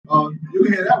You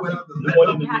can hear that without the More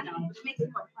than the I know, but it makes it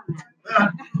more fun.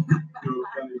 You're a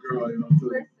funny girl, you know. So.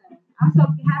 Listen, I'm so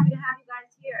happy to have you guys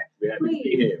here. We're happy to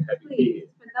be here. Happy to be Please, here.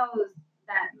 for those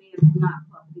that may have not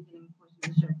caught the beginning portion of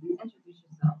the show, please introduce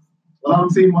yourselves. Well, I'm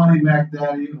T Money Mac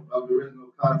Daddy of the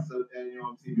original concept and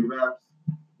your TV Raps.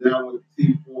 Down with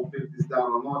T450 style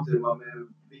on launch, my man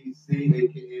VC,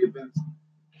 aka Vincent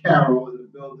Carroll in the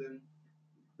building.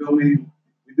 Feel me?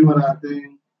 We doing our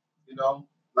thing, you know,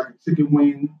 like a chicken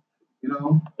wing, you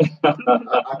know.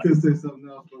 I could say something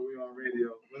else, but we're on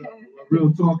radio. But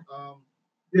real talk,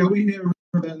 yeah, we here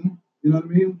representing, you know what I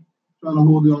mean? Trying to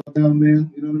hold y'all down,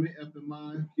 man. You know what I mean?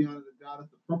 FMI, Kiana the Goddess,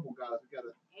 the Purple Goddess. We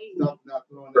gotta stop not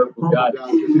throwing that Purple Goddess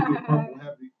because she do purple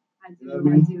heavy. You know what I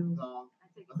mean? I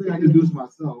think I can introduce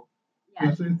myself.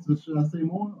 Yes. Should I say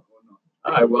more or no?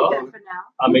 All right, well, For now.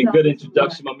 I mean, good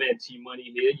introduction, my man T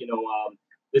Money here. You know,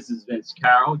 this is Vince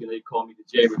Carroll. You know, they call me the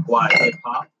J. McGuire Hip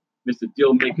Hop, Mr.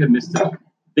 Deal Maker, Mr.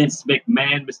 Vince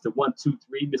McMahon, Mr.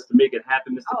 123, Mr. Make It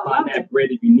Happen, Mr. Find That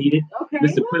Bread If You Need It,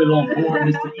 Mr. Put It On Board,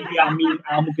 Mr. Idi Amin,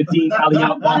 Al Muqaddin, Ali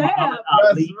Muhammad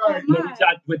Ali. Right. You know,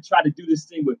 we try to do this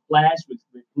thing with flash, with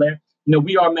flair. You know,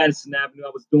 we are Madison Avenue.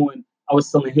 I was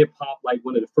selling hip hop, like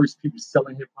one of the first people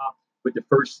selling hip hop. With the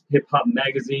first hip hop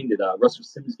magazine that Russell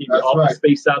Simmons gave me office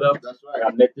space out of. That's right.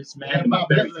 I met this man in my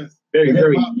very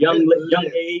young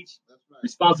age. Right.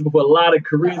 Responsible for a lot of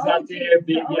careers out there,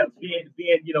 being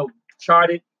you know,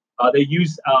 charted. They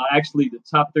use actually the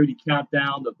top 30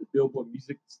 countdown of the Billboard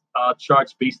music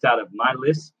charts based out of my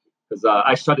list because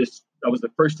I was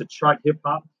the first to chart hip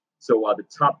hop. So the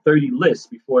top 30 list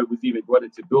before it was even brought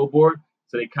into Billboard.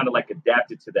 So they kind of like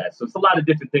adapted to that. So it's a lot of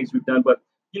different things we've done, but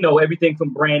you know, everything from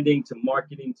branding to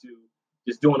marketing to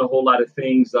just doing a whole lot of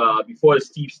things. Before the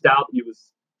Steve Stout, he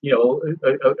was, you know,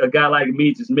 a guy like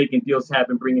me just making deals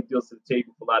happen, bringing deals to the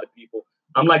table for a lot of people.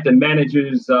 I'm like the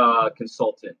manager's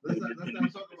consultant. Let's not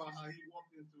talk about how he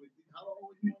walked into it. How old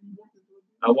were you when you walked into it?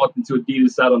 I walked into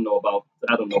Adidas, I don't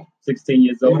know, 16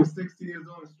 years old. He was 16 years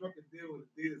old and struck a deal with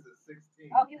Adidas at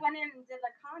 16. Oh, he went in and did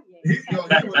like Kanye. Let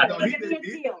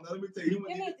me tell you,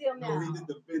 he did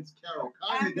the Vince Carroll.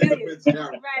 Kanye did the Vince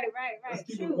Carroll. Right. Let's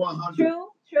keep it 100. True.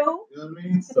 You know what I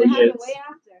mean? So yes. Way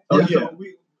after. So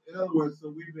in other words,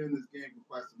 we've been in this game for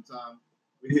quite some time.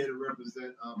 We're here to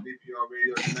represent VPR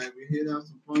Radio tonight. We're here to have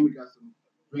some fun. We got some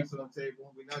drinks on the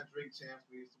table. We're not drink champs.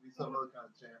 We some other kind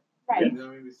of champ. Right. You know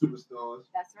what I mean? We're superstars.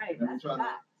 That's right. And we're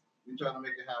trying to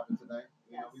make it happen tonight.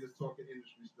 You know, we just talking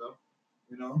industry stuff.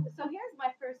 You know. So here's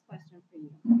my first question for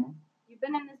you. Mm-hmm. You've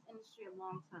been in this industry a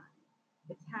long time.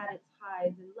 It's had its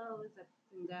highs and lows,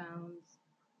 ups and downs.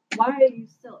 Why are you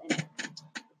still in it?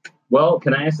 Well,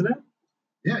 can I answer that?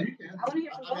 Yeah, you can. I want to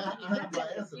hear from both of you. I have my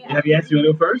answer. Yeah. Have you asked me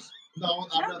to go first? No,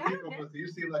 I'm not thinking about it. You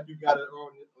seem like you got it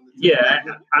on the Yeah,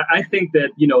 I think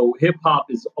that, you know, hip hop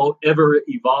is ever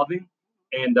evolving.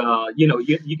 And, you know,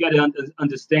 you got to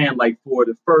understand, like, for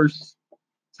the first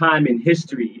time in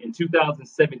history, in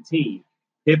 2017,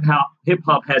 hip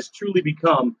hop has truly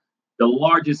become the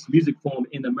largest music form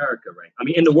in America, right? I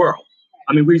mean, in the world.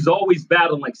 I mean, we've always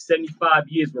battled like 75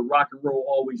 years where rock and roll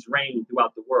always reigned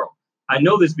throughout the world. I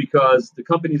know this because the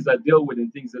companies I deal with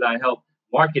and things that I help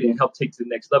market and help take to the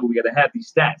next level, we got to have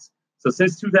these stats. So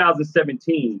since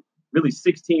 2017, really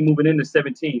 16 moving into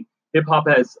 17, hip hop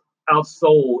has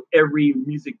outsold every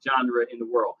music genre in the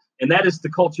world. And that is the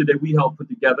culture that we help put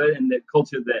together and the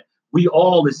culture that we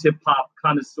all as hip hop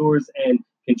connoisseurs and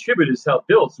contributors help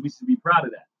build. So we should be proud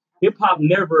of that. Hip hop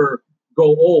never go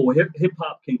old. Hip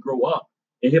hop can grow up,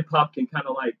 and hip hop can kind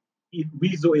of like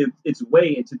weasel its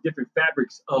way into different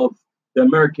fabrics of the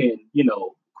American, you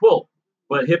know, quilt.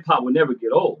 But hip hop will never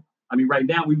get old. I mean, right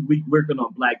now we working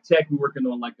on black tech. We're working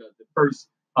on like the first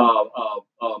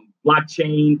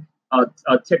blockchain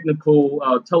technical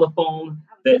telephone.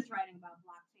 I was just writing about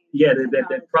blockchain. Yeah,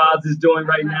 that Proz is doing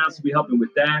right now. So we're helping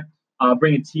with that.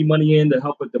 Bringing T Money in to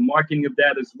help with the marketing of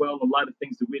that as well. A lot of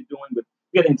things that we're doing. But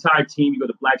we got an entire team. You go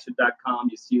to blackship.com.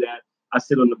 You see that. I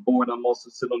sit on the board. I'm also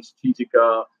sit on strategic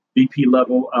VP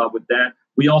level with that.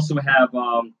 We also have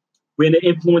we're in the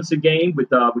influencer game with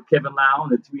Kevin Lau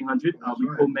and the 300. We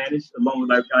co-manage along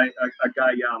with our guy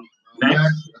Max.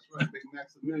 That's right, Big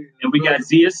Maximilian. And we got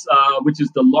Zeus, which is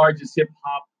the largest hip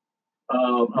hop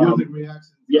music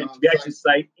reaction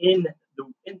site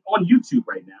on YouTube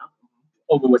right now.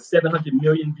 Over 700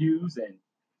 million views and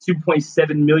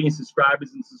 2.7 million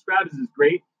subscribers. And subscribers is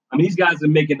great. I mean, these guys are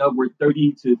making upward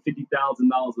 $30,000 to $50,000 a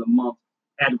month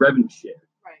ad revenue share.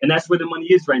 Right. And that's where the money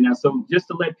is right now. So just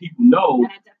to let people know. And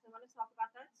I definitely want to talk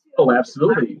about that too. Oh,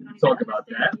 absolutely. Talk about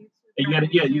that. And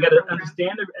you gotta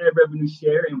understand the ad revenue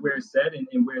share and where it's at and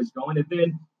where it's going. And then,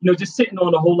 you know, just sitting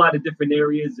on a whole lot of different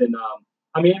areas and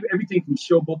I mean, everything from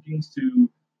show bookings to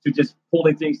just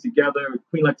pulling things together.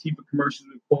 Queen Latifah commercials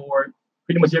before,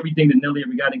 pretty much everything that Nelly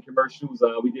ever got in commercials.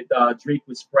 We did Drake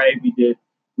with Spray. We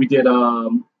did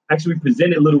actually we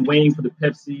presented Lil Wayne for the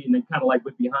Pepsi, and then kind of like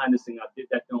went behind this thing. I did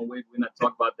that film way. We're not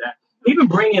talking about that. Even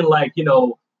bringing like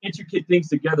intricate things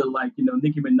together, like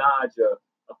Nicki Minaj, a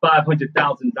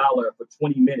 $500,000 for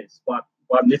 20 minutes bar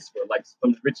mitzvah, like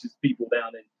some of the richest people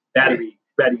down in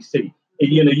Battery City.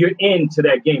 And, you're into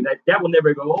that game. That will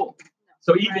never go old.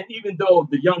 So even though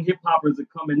the young hip hoppers are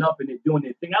coming up and they're doing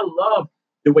their thing, I love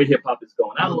the way hip hop is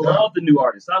going. I love the new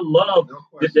artists. I love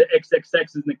the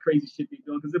XXXs and the crazy shit they're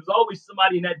doing, because there was always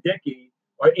somebody in that decade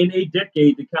or in a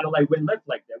decade that kind of like went left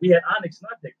like that. We had Onyx in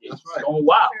our decade. That's right. Going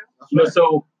wild.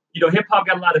 So hip hop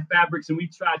got a lot of fabrics, and we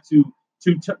try to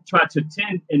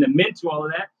tend and amend to all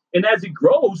of that. And as it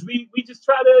grows, we just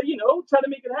try to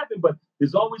make it happen. But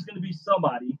there's always going to be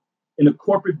somebody in a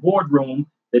corporate boardroom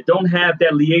that don't have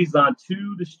that liaison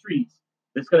to the streets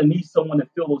that's going to need someone to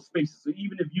fill those spaces. So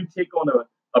even if you take on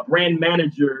a brand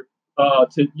manager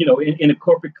in a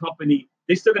corporate company,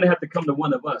 they're still going to have to come to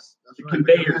one of us, the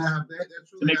conveyors,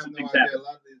 to make some things happen. A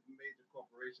lot of these major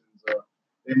corporations,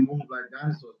 they move like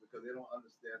dinosaurs because they don't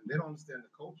understand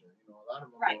the culture. A lot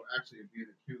of them are actually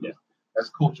being accused as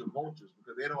culture vultures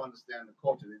because they don't understand the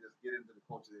culture. They just get into the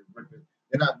culture, they rip it.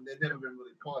 They've never been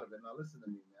really part of it. Now listen to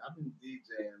me, man. I've been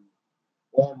DJing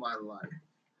all my life.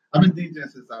 I've been DJing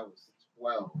since I was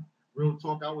 12. Real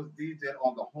talk, I was DJing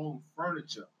on the home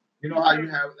furniture. You know how you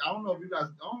have, I don't know if you guys,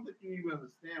 I don't think you even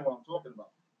understand what I'm talking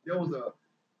about. There was a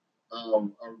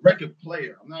record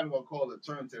player. I'm not even going to call it a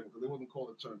turntable because it wasn't called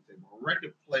a turntable. A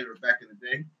record player back in the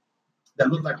day that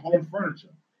looked like home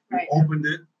furniture. Right. You opened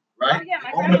it, right? Oh, yeah,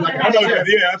 my opened like a chest.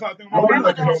 Yeah, that's how I think Opened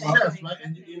like a grandmother chest, right?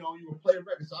 And you would play a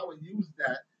record. So I would use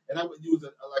that, and I would use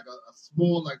a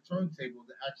small like turntable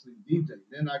to actually DJ.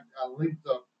 Then I linked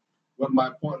up with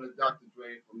my partner Dr.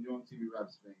 Dre from New York TV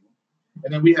Raps fame,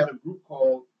 and then we had a group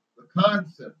called the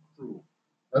Concept Crew.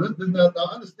 Now,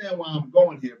 I understand why I'm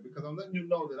going here because I'm letting you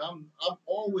know that I've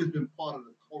always been part of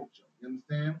the culture. You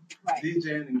understand? Right.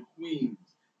 DJing in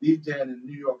Queens, DJing in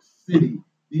New York City,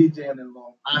 DJing in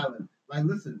Long Island. Like,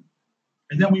 listen.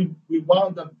 And then we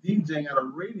wound up DJing at a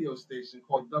radio station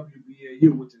called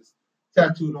WBAU, which is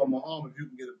tattooed on my arm if you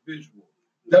can get a visual.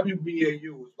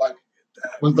 WBAU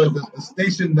was the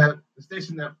station that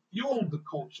fueled the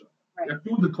culture. Right. That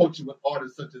fueled the culture with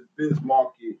artists such as Biz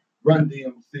Markie, Run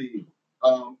DMC,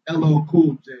 LL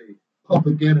Cool J,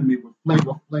 Public Enemy with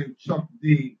Flavor Flav, Chuck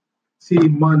D, T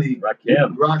Money,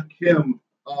 Rakim,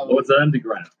 Lords of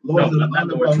Underground. Lords of the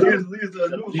Underground. These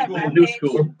are New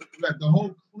school. Like the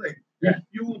whole clique. We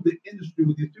fueled the industry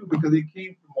with these people because they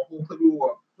came from a whole clique. We were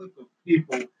a clique of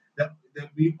people that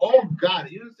we all got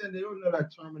it. You understand? They don't know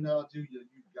that terminology. You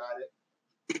got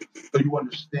it. So you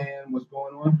understand what's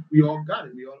going on. We all got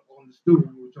it. We all understood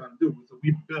what we were trying to do. So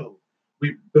we built.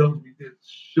 We did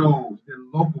shows, we did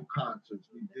local concerts,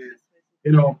 we did,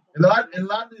 and a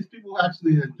lot of these people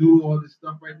actually that do all this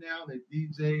stuff right now, they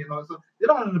DJ and all that stuff, they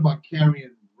don't know about carrying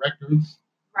records,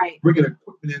 bringing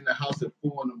equipment in the house at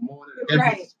 4 a.m.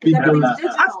 Right.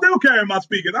 I still carry my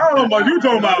speakers. I don't know what you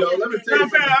talking about. Let me tell you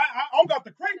something. I don't got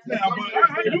the crates now, but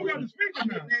I do got the speakers I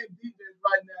now. can name DJs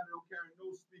right now that don't carry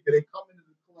no speaker. They come into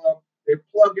the club, they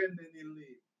plug in, then they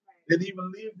leave. They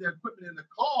even leave their equipment in the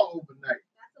car overnight.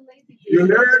 You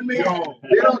heard me? I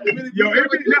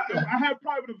have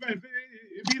private events.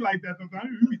 It be like that sometimes.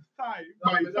 You be tired.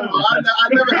 I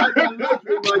never had that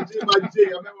luxury with my G.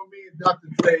 I remember me and Dr.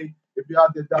 Dre. If you're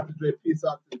out there, Dr. Dre, peace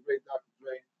out to the great Dr.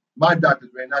 Dre. My Dr.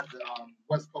 Dre, not the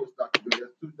West Coast Dr. Dre.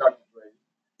 There's two Dr.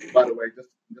 Dre, by the way, just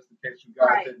in case you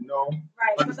guys didn't know.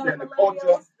 Understand the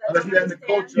culture. Understand the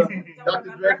culture.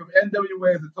 Dr. Dre from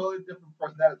NWA is a totally different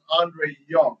person. That is Andre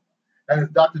Young. That is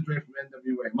Dr. Dre from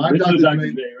NWA. My Dr.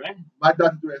 Dre, right? My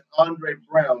Dr. Dre is Andre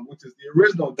Brown, which is the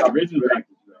original Dr. Dre.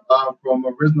 From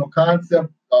Original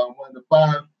Concept, one of the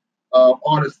 5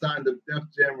 artists signed to Def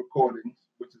Jam Recordings,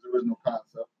 which is Original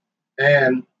Concept,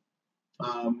 and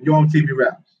You're on TV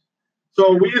Raps.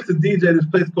 So we used to DJ this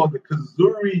place called the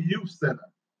Kazuri Youth Center.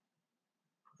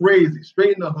 Crazy,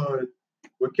 straight in the hood,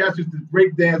 where cats used to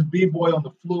break dance, b-boy on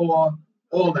the floor,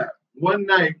 all that. One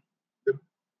night,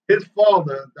 his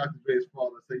father, Dr. Dre's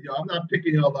father, said, "Yo, I'm not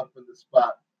picking y'all up from the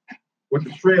spot with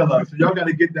the trailer, so y'all got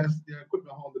to get that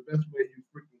equipment home the best way you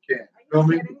freaking can." You know what I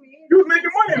mean? You was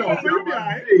making money though, so you be all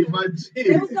right. My G.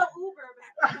 There was no Uber.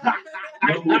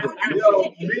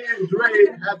 Yo, me and Dre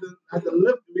had to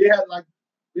lift. We had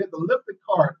to lift the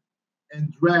cart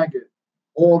and drag it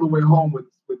all the way home with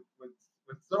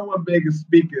someone bigger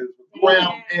speakers, with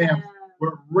brown amps,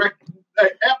 with wreck.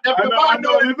 Hey, I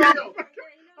know.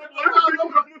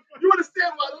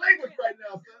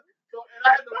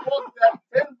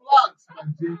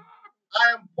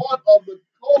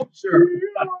 concert.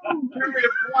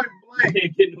 Period, point blank.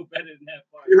 Can't get no better than that.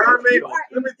 You heard me? You are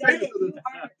Let me tell you embedded. something. You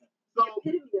are So, the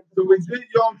epitome of the so we culture. did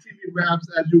Young TV Raps,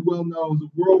 as you well know, is a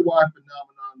worldwide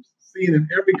phenomenon, seen in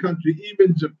every country,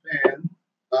 even Japan,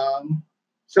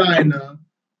 China,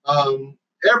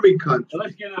 every country. So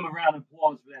let's give them a round of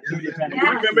applause for that. Yes, 30th yes.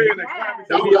 anniversary. Yes.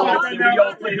 Did we all play the role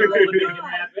of making it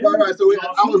happen? Right. So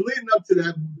I was leading up to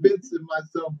that. Vince and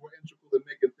myself were integral in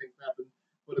making things happen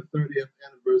for the 30th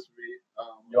anniversary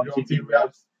Young Young TV TV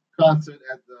Raps concert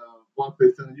at the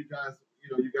Barclays Center. You guys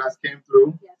came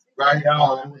through, Yes. right?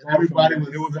 Yeah, And everybody awesome,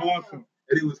 was. it was awesome.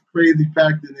 And it was crazy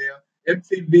packed in there.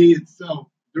 MTV itself,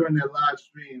 during their live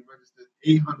stream, registered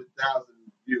 800,000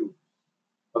 views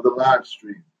of the live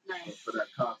stream Right. for that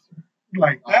concert.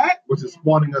 Like that? Which is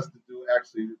spawning us to do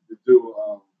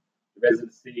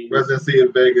Residency, residency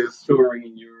in Vegas, touring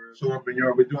in Europe. show up in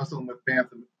Europe. We're doing something with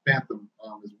Phantom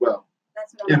as well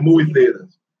That's what I'm in movie saying.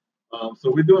 theaters.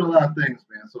 So we're doing a lot of things,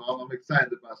 man. So I'm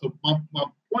excited about it. So my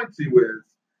point to you is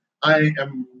I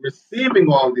am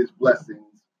receiving all these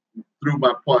blessings through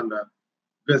my partner,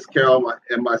 Vince Carroll,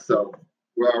 and myself.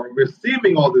 We're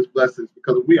receiving all these blessings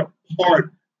because we are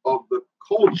part of the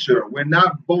culture. We're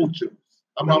not vultures.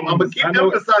 I'm gonna keep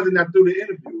emphasizing that through the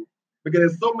interview because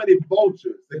there's so many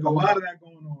vultures. There's a lot of that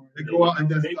going on. They go out and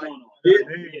just They like, going on. you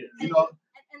know,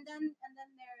 And then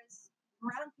there's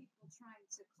brown people trying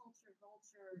to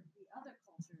vulture the other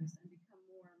cultures and become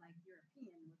more like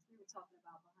European, which we were talking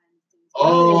about behind the scenes.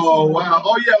 oh wow,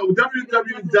 oh yeah,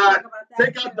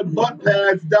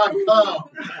 www.takeoutthebuttpads.com.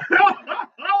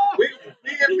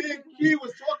 Me and Key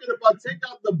was talking about take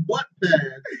out the butt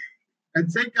pads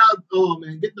and take out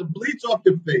and get the bleach off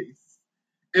your face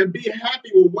and be happy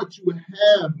with what you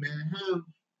have, man.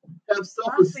 Have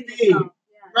self-esteem,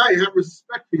 right? Have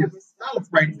respect for yourself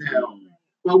right now.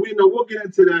 Well, we'll get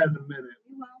into that in a minute.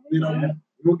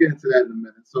 We'll get into that in a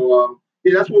minute. So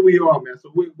yeah, that's what we are, man.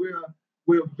 So we're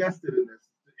vested in this.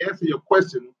 To answer your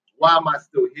question, why am I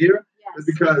still here? Is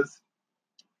because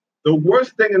the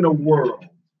worst thing in the world,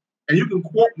 and you can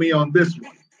quote me on this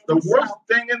one, the worst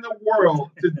thing in the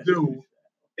world to do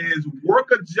is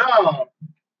work a job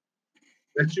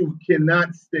that you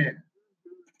cannot stand.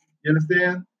 You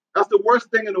understand? That's the worst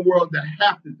thing in the world to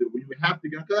have to do. When you have to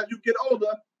get, because as you get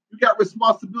older, you got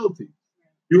responsibilities.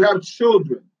 You have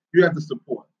children you have to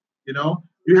support. You know,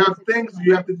 you have things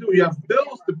you have to do. You have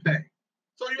bills to pay.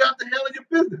 So you have to handle your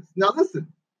business. Now listen,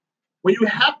 when you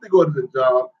have to go to the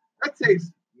job, that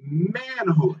takes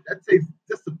manhood. That takes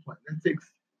discipline. That takes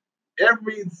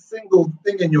every single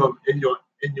thing in your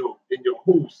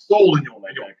whole soul in your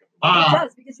life. It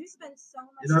does, because you spend so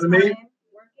much time working.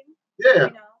 Yeah. You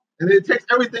know? And it takes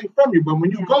everything from you. But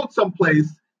when you go someplace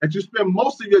that you spend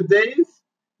most of your days,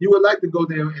 you would like to go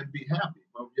there and be happy.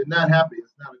 But if you're not happy,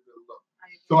 it's not a good look.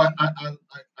 So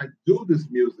I do this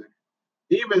music,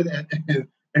 even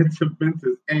and to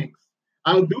Vince's angst.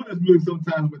 I'll do this music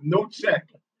sometimes with no check.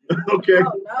 Okay?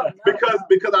 No,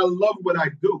 because I love what I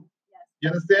do. Yes. You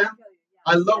understand?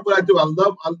 I love what I do. I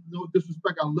no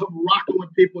disrespect. I love rocking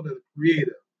with people that are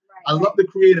creative. I love the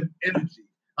creative energy.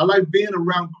 I like being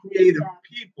around creative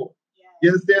people. You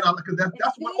understand? Because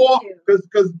that's what all. Because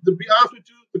to be honest with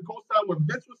you, to co-sign what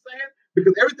Vince was saying,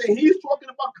 because everything he's talking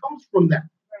about comes from that.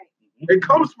 Right. It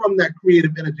comes from that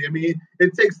creative energy. I mean,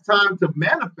 it takes time to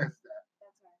manifest that.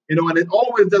 That's right. You know, and it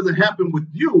always doesn't happen with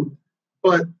you,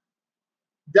 but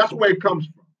that's where it comes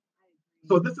from.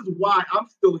 So this is why I'm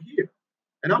still here.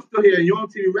 And I'm still here, and Young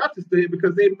TV Raps is still here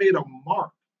because they made a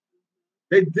mark.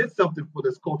 They did something for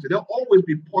this culture. They'll always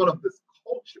be part of this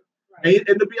culture. Right.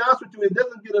 And to be honest with you, it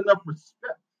doesn't get enough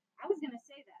respect. I was going to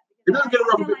say that. It doesn't get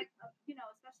enough respect. Like,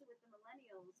 especially with the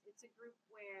millennials, it's a group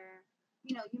where,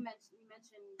 you mentioned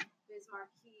Biz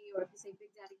Marquis, or if you say Big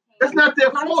Daddy Kane. It's not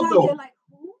their fault, though. Like,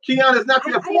 Keon, it's not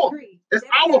their fault. I agree. It's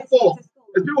our fault.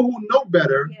 It's people who know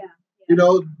better. Yeah. You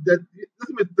know, that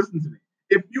listen to me.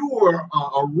 If you were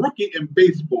a rookie in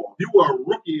baseball, if you were a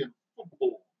rookie in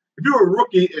football, if you were a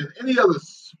rookie in any other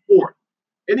sport,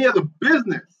 any other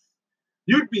business,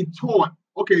 you'd be taught,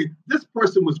 okay, this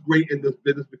person was great in this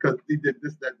business because he did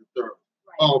this, that, and the third.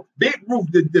 Oh, Babe Ruth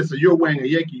did this, and you're wearing a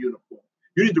Yankee uniform.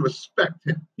 You need to respect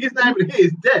him. He's not even here.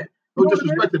 He's dead. No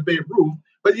disrespect to Babe Ruth.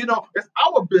 But, it's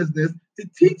our business to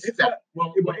teach that.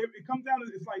 But it comes down to,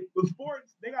 it's like the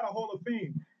sports, they got a Hall of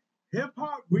Fame.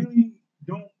 Hip-hop really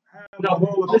don't have a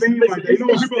Hall of Fame like that. People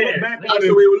look back on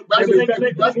it. Let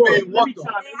me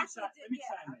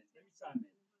chime in.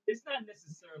 It's not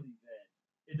necessarily that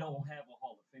it don't have a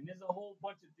Hall of Fame. There's a whole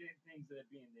bunch of things that are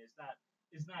being there.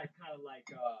 It's not kind of like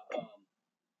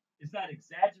it's not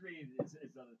exaggerated as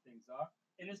other things are,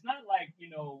 and it's not like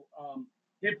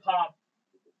hip hop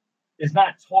is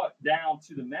not taught down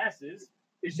to the masses.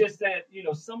 It's just that,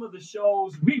 some of the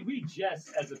shows, we just,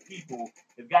 as a people,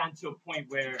 have gotten to a point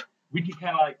where we can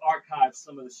kind of like archive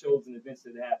some of the shows and events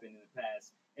that happened in the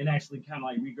past and actually kind of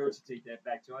like regurgitate that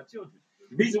back to our children.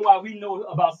 The reason why we know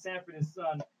about Sanford and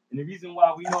Son and the reason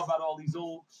why we know about all these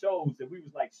old shows that we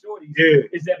was like shorties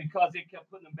is that because they kept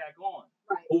putting them back on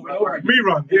over and over again.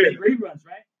 Reruns,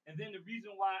 right? And then the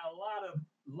reason why a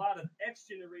lot of X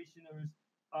generationers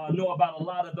know about a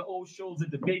lot of the old shows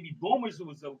that the baby boomers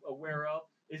was aware of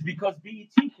is because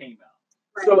BET came out.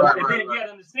 So then you got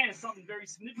to understand something very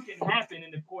significant happened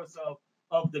in the course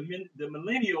of the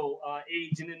millennial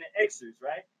age and then the Xers,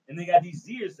 right? And they got these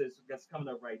Zers that's coming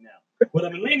up right now. Well,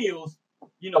 the millennials,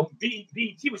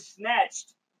 BET was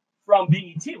snatched from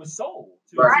BET. It was sold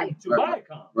to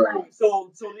Viacom. Right.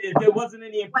 So if there wasn't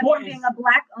any importance, went from being a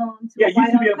black owned to it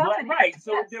used to be a company. black, right?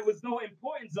 So there was no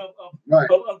importance of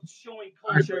showing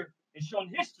culture and showing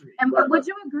history. And would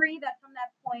you agree that from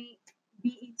that point,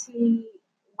 BET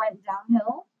went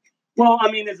downhill? Well, I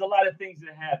mean, there's a lot of things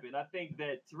that happened. I think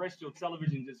that terrestrial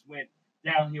television just went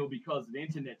downhill because the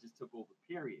internet just took over.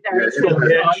 Period.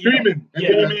 Streaming.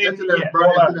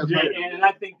 And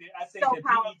I think that BET,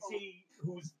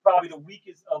 who's probably the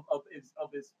weakest of his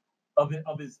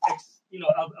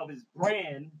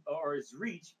brand or his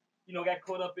reach, got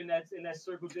caught up in that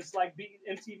circle just like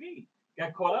MTV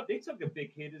got caught up. They took a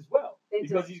big hit as well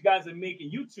because these guys are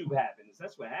making YouTube happen.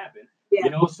 That's what happened.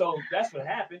 Yeah. So that's what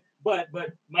happened. But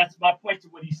my point to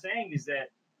what he's saying is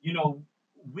that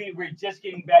we're just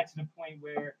getting back to the point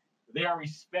where they are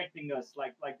respecting us.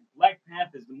 Like Black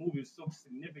Panthers, the movie is so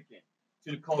significant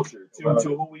to the culture, to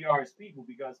who we are as people,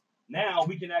 because now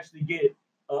we can actually get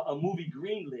a movie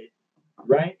greenlit,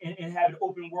 right, and have it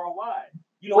open worldwide.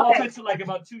 Up until like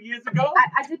about 2 years ago.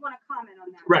 I did want to comment on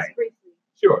that just briefly.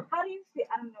 Sure. How do you feel?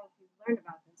 I don't know if you've learned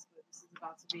about this, but this is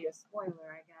about to be a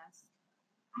spoiler, I guess.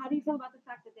 How do you feel about the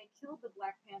fact that they killed the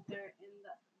Black Panther in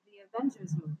the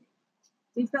Avengers movie?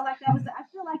 Do you feel like that was? I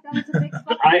feel like that was a big fuck.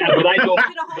 But I don't.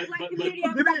 To the whole black community.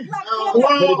 But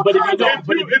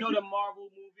if you know the Marvel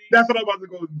movie, that's what I'm about to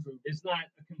go into. It's not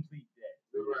a complete dead.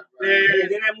 Right. And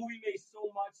then that movie made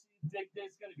so much.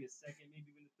 There's going to be a second,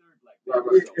 maybe even a third Black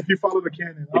Panther. If you follow the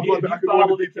canon, if you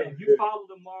follow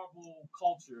the Marvel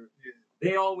culture,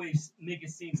 they always make it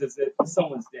seem as if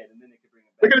someone's dead, and then they can bring him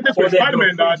back. Look at it this way: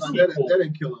 Spider-Man died. That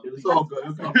didn't kill him. It's all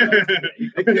good.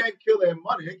 They can't kill their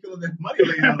money. They killing their money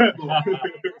laying on the floor. So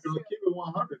keep it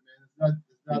 100, man.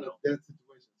 It's not a dead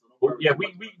situation. So we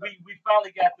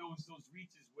finally got those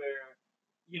reaches where,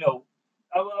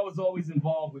 I was always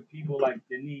involved with people like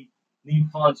that need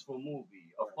funds for a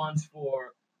movie, or funds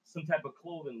for some type of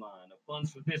clothing line, or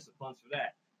funds for this, or funds for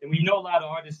that. And we know a lot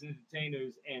of artists and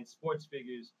entertainers and sports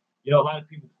figures, a lot of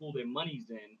people pull their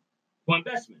monies in for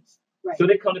investments. Right. So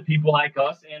they come to people like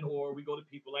us, or we go to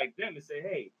people like them and say,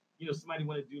 hey, somebody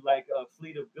want to do like a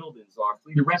fleet of buildings or a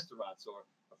fleet of restaurants or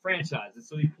a franchise. And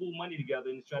so they pool money together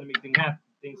and try to make things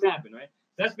happen, right?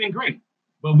 That's been great.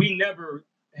 But we never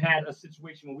had a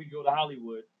situation where we go to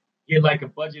Hollywood, get like a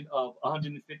budget of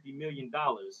 $150 million,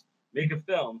 make a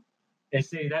film, and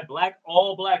say that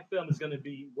all black film is going to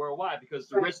be worldwide, because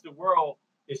the rest of the world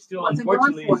is still,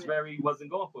 unfortunately,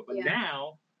 wasn't going for it. But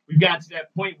now we've gotten to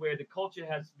that point where the culture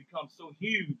has become so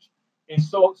huge and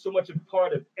so much a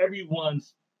part of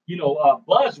everyone's,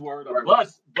 buzzword or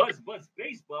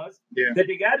base buzz that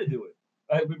they got to do it.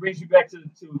 It brings you back to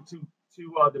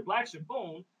the Blackshire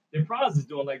phone that Praz is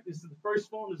doing. Like, this is the first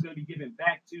phone that's going to be given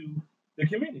back to the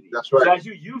community. That's right. So as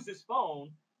you use this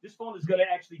phone is going to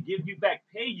actually give you back,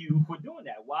 pay you for doing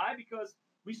that. Why? Because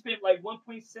we spent like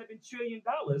 $1.7 trillion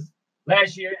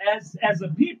last year as a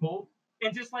people,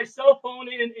 and just like cell phone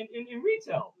in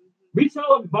retail.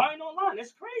 Retail buying online.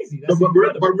 That's crazy. That's but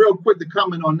real quick to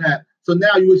comment on that. So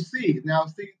now you will see.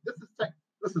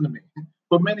 Listen to me.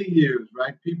 For many years,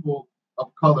 right, people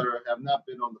of color have not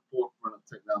been on the forefront of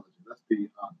technology. Let's be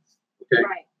honest. Okay.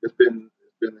 Right. It's been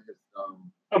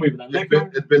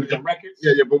records.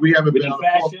 Yeah, but we haven't been on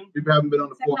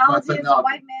the forefront of technology. Technology is a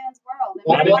white man's world.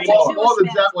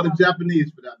 Or the Japanese,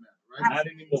 for that matter, right? Not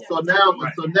anymore. So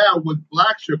now with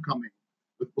Blackshire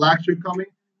coming,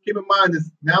 keep in mind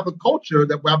is now the culture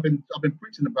that I've been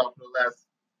preaching about for the last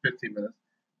 15 minutes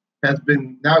has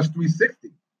been, now it's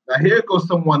 360. Now here goes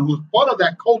someone who's part of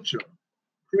that culture,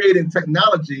 creating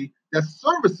technology that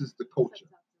services the culture.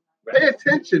 Pay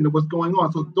attention to what's going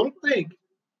on. So don't think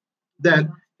that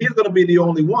he's going to be the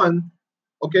only one.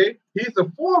 Okay, he's a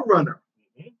forerunner.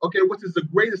 Okay, which is the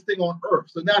greatest thing on earth.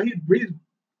 So now he's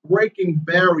breaking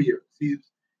barriers.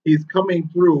 He's coming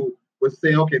through with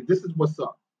saying, okay, this is what's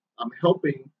up. I'm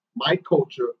helping my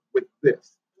culture with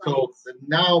this. So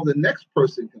now the next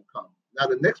person can come. Now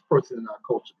the next person in our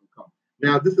culture can come.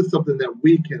 Now this is something that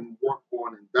we can work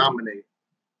on and dominate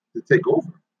to take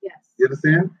over. Yes. You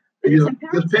understand? You know,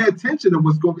 just pay attention to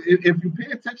what's going. If you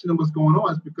pay attention to what's going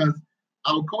on, it's because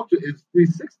our culture is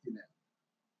 360 now.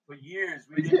 For years,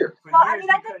 I mean, I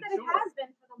think that it has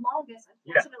been for the longest.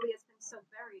 Unfortunately, it's been so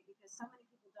buried because so many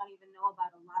people don't even know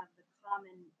about a lot of the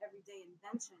common everyday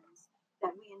inventions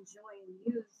that we enjoy and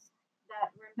use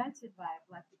that were invented by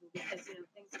Black people because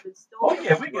things have been stolen. Oh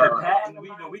yeah, we get a patent.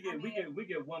 We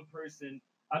get one person.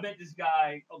 I met this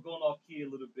guy going off key a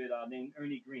little bit named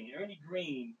Ernie Green. Ernie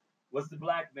Green was the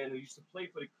black man who used to play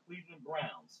for the Cleveland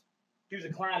Browns. He was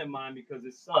a client of mine because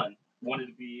his son wanted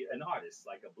to be an artist,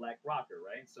 like a black rocker,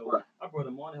 right? So I brought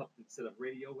him on, helped him set up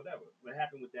radio, whatever. What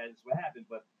happened with that is what happened.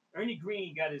 But Ernie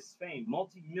Green got his fame,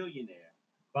 multi-millionaire,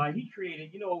 by he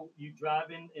created, you drive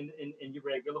in your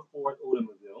regular Ford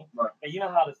Automobile, and you know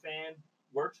how the fan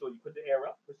works, so you put the air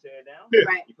up, push the air down,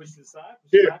 you push to the side,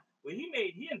 push to the side. Well,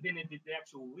 he invented the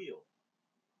actual wheel.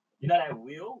 You know that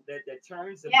wheel that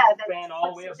turns the fan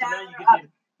all the way up, so now you get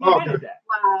he invented that.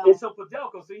 Wow. And so for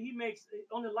Delco, so he makes,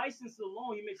 on the license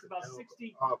alone, he makes about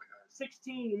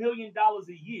 $16 million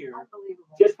a year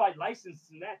just by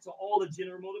licensing that to all the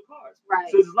General Motors cars.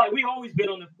 Right. So it's like we've always been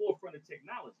on the forefront of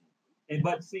technology.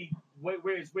 But see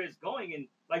where it's going, and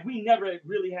like we never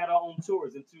really had our own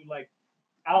tours until like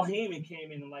Al Heyman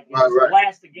came in and like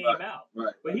blast the game out.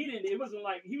 Right. But he didn't. It wasn't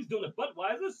like he was doing a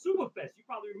Budweiser Superfest. You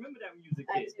probably remember that when you was a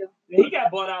kid. And he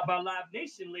got bought out by Live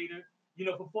Nation later,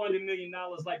 for $400 million,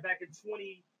 like back in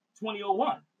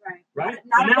 2001. Right.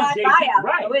 Not a bad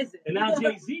buyout, though, is it? And now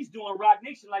Jay-Z's doing Rock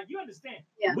Nation. Like you understand?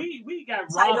 Yeah. We got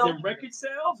robbed in record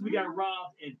sales. We got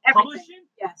robbed in publishing.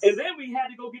 Yes. And then we had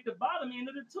to go get the bottom end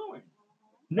of the touring.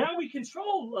 Now we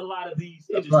control a lot of these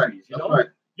industries.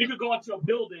 You could go into a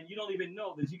building, you don't even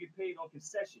know that you get paid on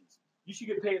concessions. You should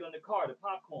get paid on the car, the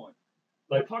popcorn.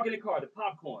 Like parking the car, the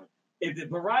popcorn. If the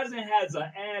Verizon has an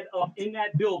ad up in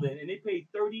that building and they pay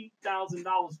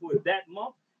 $30,000 for it that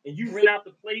month, and you rent out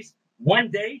the place one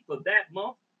day for that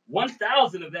month,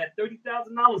 1,000 of that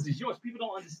 $30,000 is yours. People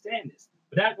don't understand this,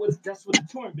 but that's what the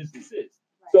touring business is.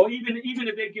 So even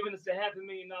if they're giving us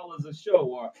 $500,000 a show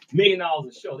or $1 million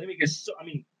a show, they make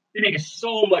it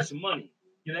so much money.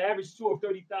 The average tour of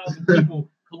 30,000 people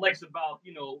collects about,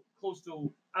 close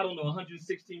to, I don't know,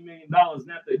 $116 million. Not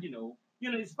that,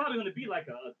 it's probably going to be like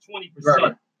a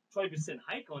 20%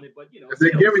 hike on it, but, if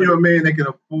they're giving you $1 million, they can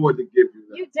afford to give you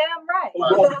that. You damn right. You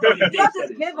don't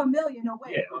just give $1 million away.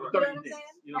 Yeah, you know what I'm saying?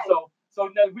 So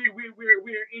now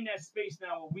we're in that space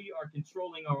now where we are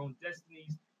controlling our own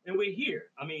destinies, and we're here.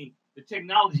 I mean, the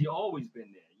technology always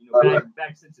been there,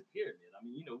 back since the pyramid. I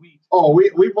mean,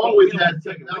 we've always had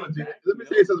technology. Let me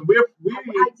tell you something. I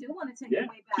do want to take it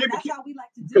way back. That's how we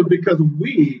like to do it. Because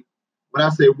when I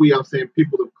say we, I'm saying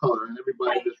people of color, and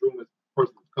everybody in this room is a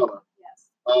person of color. Yes.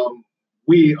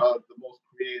 We are the most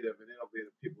creative and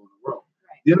innovative people in the world.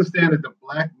 Right. You understand that the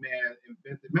black man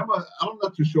invented? Remember, I'm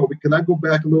not too sure. Can I go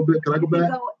back a little bit? Can I go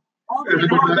back? On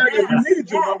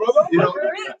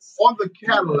the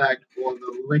Cadillac or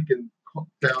the Lincoln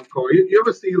Town car, you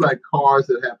ever see like cars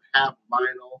that have half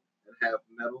vinyl and half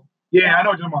metal? Yeah, I know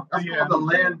what you're talking about. That's called the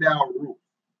Landau roof.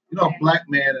 A black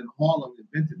man in Harlem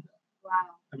invented that. Wow.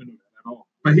 I didn't know that at all.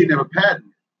 But he never patented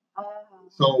it.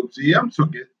 So GM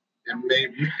took it and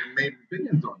made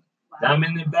billions on it. Wow. I'm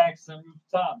in the back, some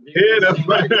rooftop. Yeah, that's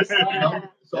right.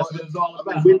 So that's what it's all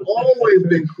about. We've always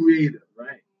been creative.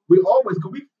 Right. Because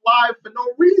we fly for no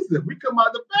reason. We come out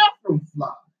of the bathroom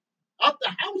fly. Out the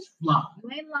house fly. You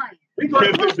ain't lying. We go to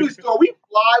the grocery store. We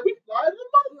fly to the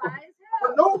mother.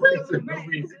 For no reason. No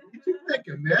reason. What you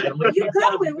thinking, man? You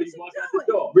going? What you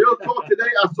doing? Real talk today.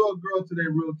 I saw a girl today.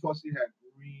 Real talk. She had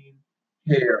green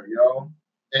hair,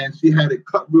 and she had it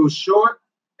cut real short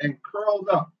and curled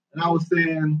up. And I was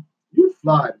saying, "You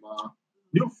fly, ma.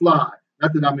 You fly."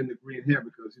 Not that I'm in the green hair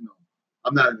because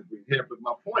I'm not in the green hair. But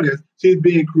my point is, she's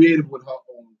being creative with her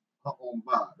own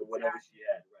vibe or whatever she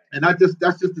had. And that's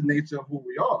just the nature of who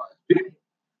we are as people.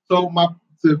 So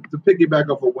to piggyback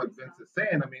off of what Vince is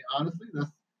saying, I mean, honestly,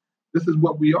 this is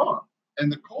what we are.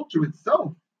 And the culture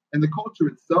itself, I'm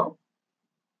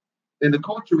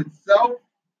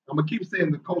gonna keep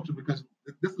saying the culture because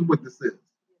this is what this is.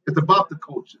 It's about the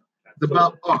culture. It's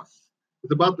about us.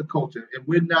 It's about the culture. And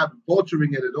we're not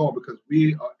vulturing it at all because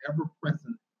we are ever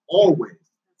present always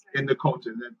in the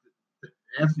culture. And then to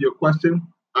answer your question,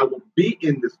 I will be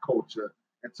in this culture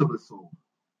until it's over.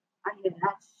 I hear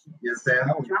that shit. You understand?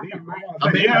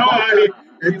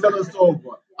 Until it's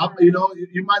over.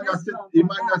 You might not sit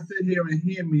here and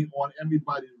hear me on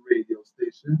everybody's radio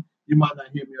station. You might not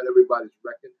hear me on everybody's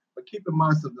record, but keep in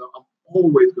mind something. I'm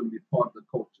always going to be part of the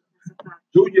culture.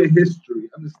 Do your history.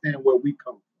 Understand where we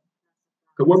come from.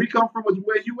 Because where we come from is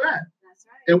where you at. That's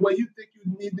right. And where you think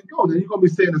you need to go. Then you're going to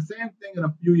be saying the same thing in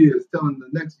a few years, telling the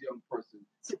next young person,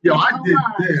 yo, I did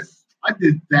this. I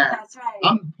did that. That's right.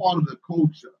 I'm part of the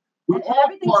culture. We're And all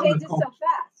everything part of the changes so culture.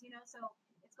 fast, so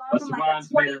it's gone Busta from like a Rhymes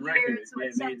 20 made a record. years to a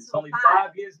Yeah, 10 it's to a only 5.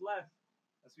 5 years left.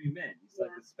 That's what he meant. It's like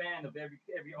Yeah. the span of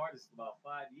every artist is about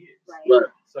 5 years. Right.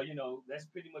 So that's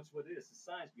pretty much what it is. The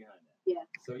science behind that. Yeah.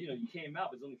 So you came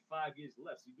out. There's only 5 years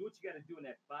left. So you do what you got to do in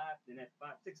that 5. Then that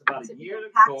 5 takes about a year to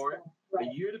tour it, right.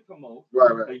 a year to promote,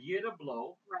 Right. a year to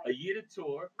blow, right. a year to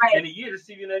tour, right. and a year to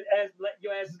see your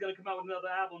ass is gonna come out with another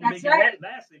album. That's make right. It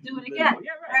last. Do it again.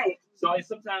 Yeah, right. So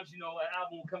sometimes an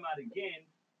album will come out again,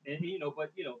 and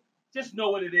but just know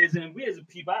what it is. And we as a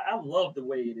people, I love the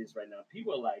way it is right now.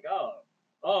 People are like, oh,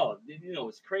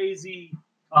 it's crazy.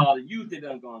 The youth, they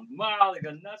done gone wild, they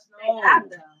gone nuts. No,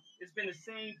 it's been the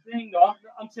same thing. Though.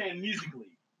 I'm saying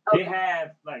musically, they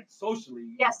have like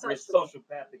socially, we're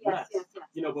sociopathic nuts. Yes.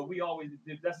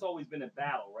 But that's always been a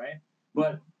battle, right?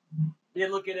 But you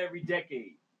look at every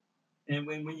decade, and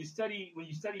when you study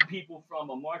people from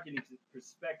a marketing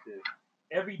perspective,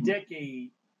 every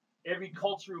decade, every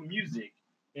cultural music,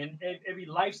 and every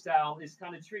lifestyle is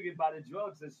kind of triggered by the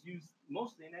drugs that's used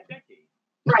mostly in that decade.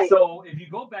 Right. So if you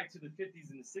go back to the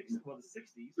 50s and the 60s,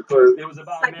 it was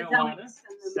about marijuana,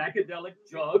 psychedelic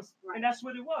drugs, and that's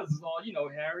what it was. It's all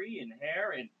Harry and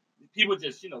hair, and people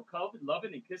just covered,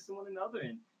 loving, and kissing one another,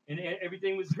 and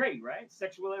everything was great, right?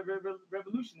 Sexual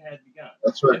revolution had begun.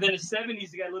 That's right. And then the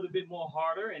 70s, it got a little bit more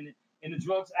harder, and the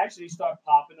drugs actually started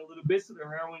popping a little bit, so the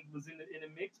heroin was in the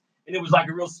mix, and it was like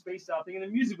a real spaced out thing, and the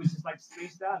music was just like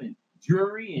spaced out and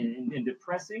dreary and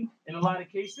depressing in a lot of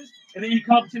cases. And then you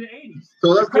come to the 80s. So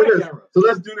let's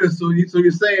do this. So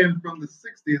you're saying from the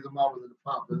 60s, the Mamas and the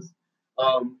Papas,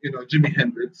 Jimi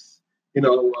Hendrix,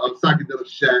 psychedelic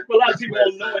Shack. Well, a lot of people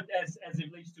don't know it as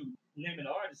it relates to naming an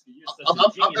artist. You're such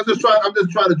a genius. I'm just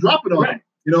trying to drop it on right.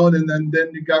 them. And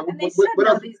then you got what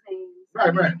else? These things.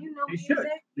 Right. They should.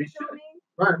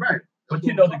 Right. But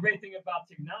the great thing about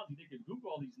technology, they can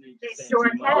Google all these names. They sure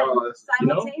can.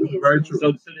 Simultaneously. Very true.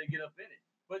 So they get up in it.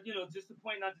 But just to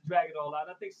point, not to drag it all out,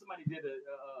 I think somebody did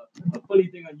a funny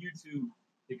thing on YouTube.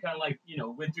 They kind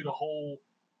of went through the whole,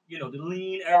 the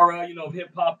lean era, of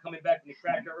hip hop coming back in the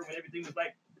crack era when everything was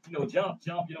like, jump.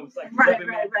 It's like right.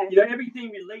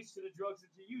 Everything relates to the drugs that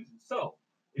you're using. So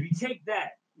if you take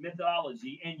that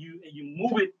methodology and you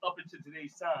move it up into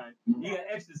today's time, you got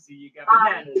ecstasy, you got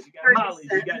bananas, you got molly,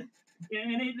 you got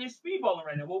and they're speedballing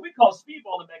right now. What we call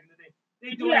speedballing back in the day.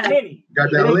 They doing Henny.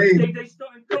 Got that lean. They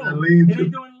starting coke. And they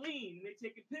doing lean. And they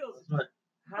taking pills. Right.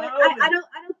 I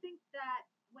don't think that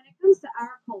when it comes to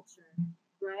our culture,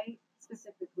 right,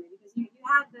 specifically, because you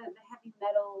had the heavy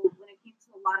metal when it came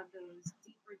to a lot of those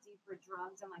deeper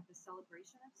drugs and like the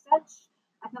celebration and such.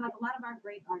 I feel like a lot of our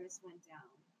great artists went down,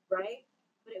 right?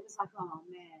 But it was like, oh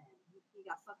man, he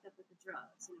got fucked up with the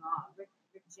drugs.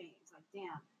 Rick James, like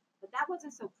damn. But that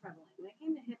wasn't so prevalent. When it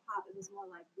came to hip hop, it was more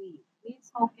like weed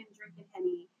smoking, drinking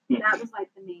Henny. That was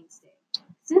like the mainstay.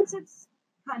 Since it's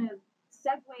kind of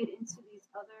segued into these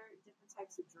other different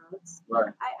types of drugs,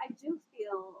 right. I do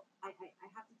feel I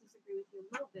have to disagree with you a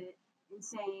little bit in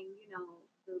saying,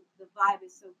 the vibe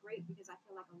is so great because I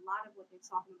feel like a lot of what they're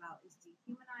talking about is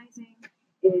dehumanizing,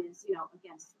 is,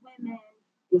 against women,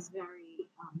 is very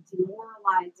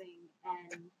demoralizing,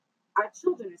 and our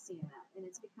children are seeing that, and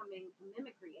it's becoming a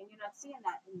mimicry, and you're not seeing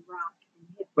that in rock and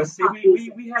hip hop. But see,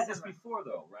 we had this before,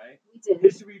 though, right? We did.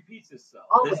 History repeats itself.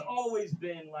 Always. There's always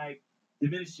been, like,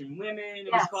 diminishing women.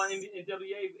 It was called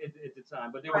NWA at the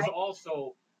time, but there was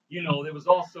also,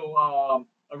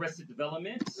 Arrested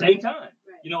Development, same time.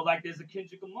 Right. Like there's a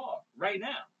Kendrick Lamar right now.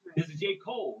 Right. There's a J.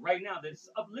 Cole right now that's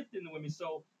uplifting the women.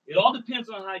 So it all depends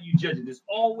on how you judge it. There's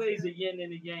always a yin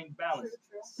and a yang balance.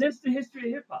 True. Since the history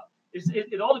of hip hop,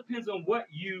 it all depends on what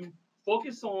you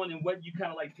focus on and what you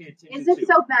kind of like pay attention to. Is it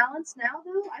so balanced now,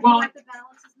 though? I feel like the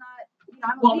balance is not.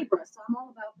 I'm a Libra, so I'm all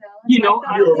about balance. You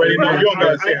already know. You don't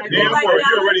gotta say it. You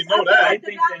already know that. I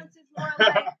think the balance is more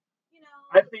like,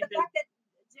 I think the fact that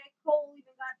J. Cole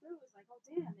even got through is like, oh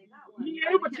damn, they got one.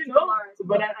 Yeah,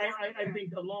 but I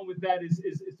think along with that is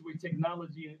the way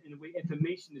technology and the way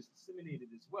information is disseminated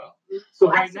as well. So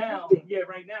right now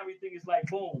everything is like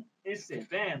boom, instant,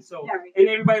 bam. So and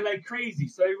everybody like crazy.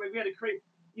 So everybody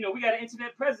we got an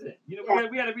internet president. We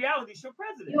got a reality show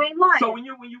president. You ain't lying. So when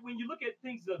you look at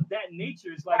things of that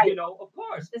nature, it's like of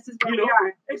course. This is where we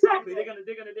are. Exactly. They're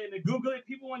gonna Google it.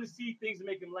 People want to see things that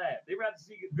make them laugh. They rather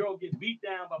see a girl get beat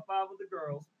down by 5 other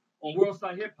girls on World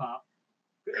Star Hip Hop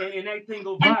and everything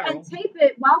go And viral. tape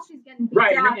it while she's getting beat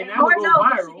Right, down. and that Lord would go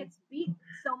knows if viral. she gets beat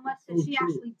so much that So she true.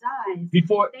 actually dies.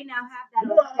 Before, They now have that. You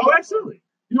know, on oh, Facebook. absolutely.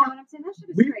 You know what I'm saying? That shit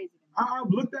is crazy. I've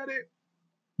looked at it.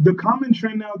 The common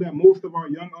trend now that most of our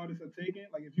young artists are taking,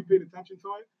 like if you paid attention to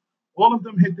it, all of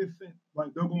them hit this thing.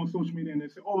 Like they'll go on social media and they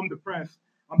say, "Oh, I'm depressed.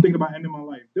 I'm thinking about ending my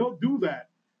life." They'll do that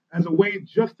as a way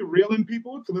just to reel in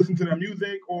people to listen to their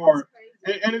music, or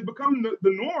and it's become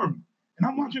the norm. And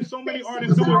I'm watching so many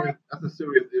artists do it. That's a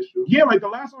serious issue. Yeah, like the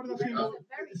last artist I've seen.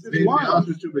 To be honest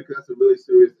with you, because that's a really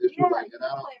serious issue. Yeah, like, you and I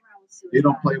don't don't, play around with suicide. you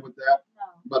don't play with that. No.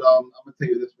 But I'm gonna tell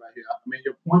you this right here. I mean,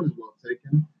 your point is well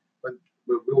taken, but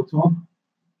we'll talk.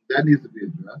 That needs to be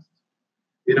addressed.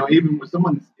 You know, even when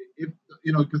someone, if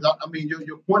you know, because I mean,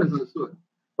 your point is understood.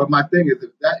 But my thing is,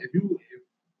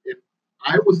 if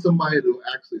I was somebody who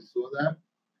actually saw that,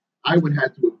 I would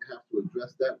have to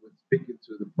address that when speaking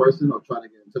to the person or trying to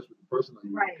get in touch with the person. Are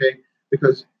you okay?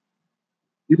 Because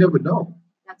you never know.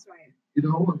 That's right. You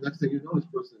know, next thing you know, this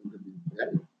person could be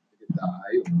dead, could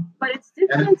die. But it's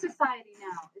different in society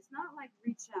now. It's not like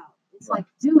reach out. It's like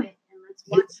do it and let's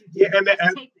watch you do it.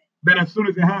 Let's tape it. Then as soon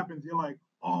as it happens, you're like,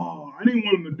 "Oh, I didn't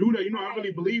want him to do that." You know, I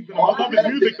really believed in him. I love his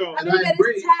music though. And I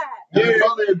agree. And I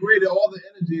totally agree that all the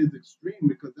energy is extreme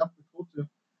because that's the culture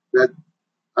that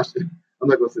I'm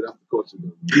not gonna say that's the culture.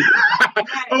 That's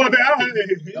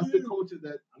the culture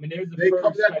that I mean, there's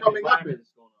they're coming up in.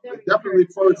 It's definitely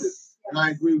purges, and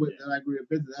I agree with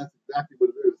business. That's exactly what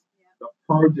it is. The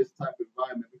purges type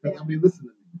environment. Because I mean, listen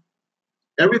to me.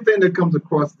 Everything that comes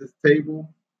across this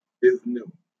table is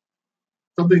new.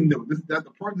 Something new. That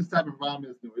the purges type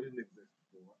environment is new. It didn't exist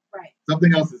before. Right.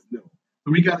 Something else is new.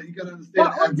 So you gotta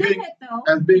understand. Well, did it though?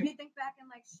 If you think back in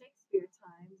like Shakespeare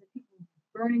times, and people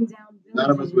burning down villages. None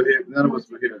of us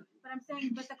were here. But I'm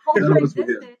saying, but the culture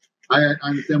existed. I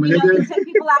understand. You know, you take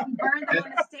people out and burn them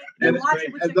on the stake and watch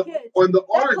it with your kids. The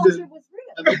origin was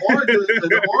real. And the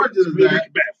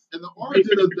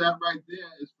origin of that right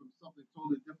there is from something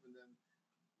totally different than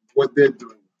what they're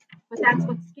doing. But that's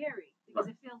what's scary because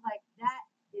it feels like that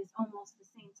is almost the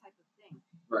same type of thing.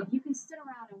 Right. Like you can sit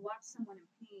around and watch someone in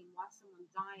pain, watch someone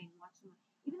dying, watch someone.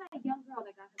 Even that young girl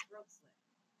that got her throat slit.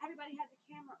 Everybody had the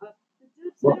camera up. The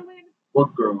dude spit away.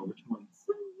 What girl? Which one?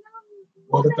 Some young.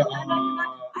 Was it the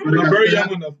very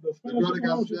young one? The girl that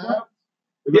got stabbed.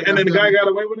 Yeah, and then the guy got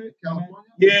away with it?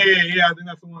 California? Yeah, I think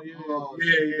that's the one. Yeah.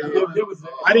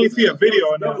 I didn't see a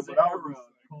video on that, but I was.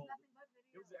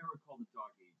 There was an era called the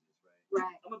Dark Ages, right?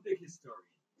 Right. I'm a big historian.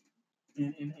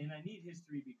 And I need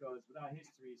history because without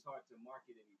history, it's hard to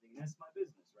market anything. That's my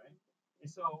business, right? And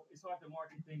so it's hard to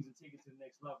market things and take it to the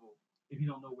next level if you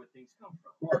don't know where things come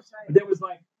from. Of course. But there was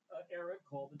like an era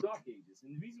called the Dark Ages.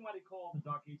 And the reason why they call the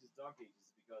Dark Ages is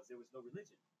because there was no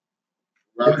religion.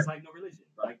 Right. There was like no religion.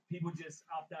 Like people just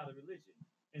opt out of religion.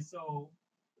 And so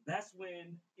that's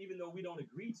when, even though we don't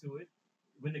agree to it,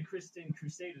 when the Christian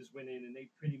Crusaders went in and they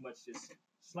pretty much just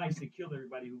sliced and killed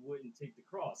everybody who wouldn't take the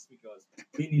cross because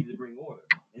they needed to bring order.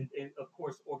 And of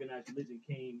course, organized religion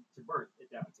came to birth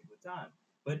at that particular time.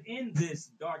 But in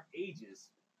this Dark Ages,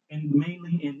 and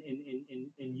mainly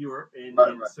in Europe and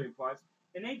in certain parts,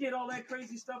 and they did all that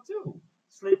crazy stuff too.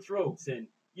 Slit throats and,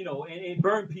 you know, and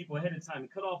burn people ahead of time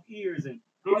and cut off ears and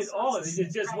they did all of it.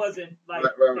 It just wasn't like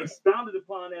expounded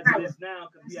upon as it is now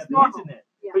because we have the internet.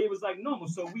 Yeah. But it was like normal.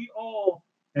 So we all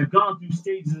have gone through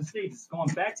stages and stages. Going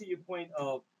back to your point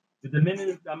of the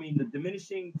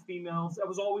diminishing females, that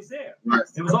was always there. Right.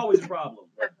 It was always a problem.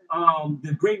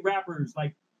 The great rappers,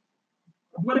 like,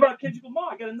 what about Kendrick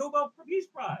Lamar? Got a Nobel Peace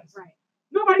Prize. Right.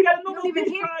 Nobody got a Nobel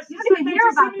Peace Prize. You don't even hear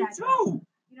about that. You know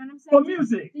what I'm saying? For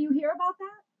music. Do you hear about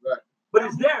that? Right. But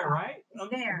it's there, right? It's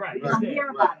there. Right. You don't hear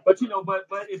about it. But you know, but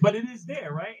it is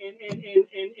there, right? And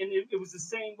it was the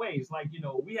same way. It's like, you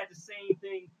know, we had the same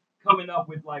thing coming up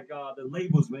with like the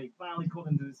labels when they finally called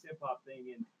into this hip hop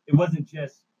thing, and it wasn't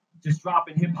just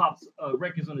dropping hip hop's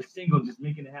records on a single and just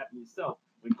making it happen yourself.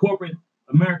 When corporate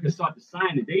America started to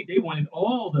sign it, they wanted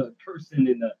all the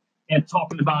cursing and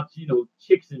talking about, you know,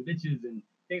 chicks and bitches and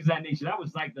things of that nature. That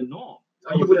was like the norm.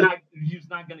 You're just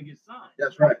not going to get signed.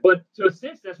 That's right. But to a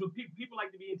sense, that's what people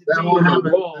like to be entertained. That all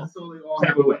happened. That's all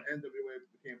happened when NWA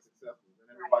became successful.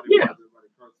 And everybody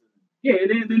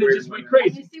and then it just went crazy.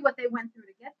 And you see what they went through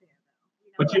to get there, though. You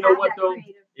know, but you know what, though?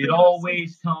 It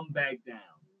always comes back down.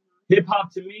 Hip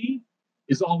hop to me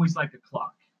is always like a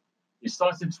clock. It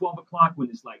starts at 12 o'clock when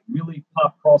it's like really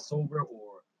pop crossover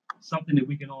or something that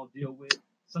we can all deal with.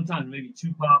 Sometimes maybe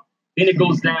 2 pop. Then it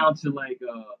goes down to like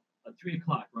a 3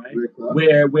 o'clock, right? 3 o'clock.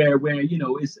 Where you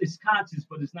know it's conscious,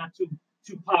 but it's not too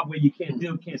pop where you can't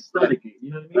stomach it. You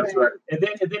know what I mean? That's right. And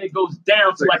then it goes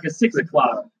down to like a 6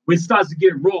 o'clock where it starts to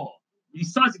get raw. He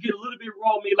starts to get a little bit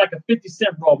raw, maybe like a 50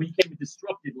 Cent raw. When he came and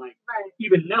disrupted, like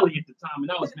even Nelly at the time,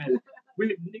 and I was mad.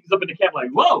 We niggas up in the cab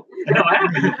like, whoa, you know what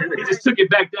happened? He just took it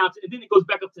back down, and then it goes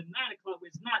back up to 9 o'clock, where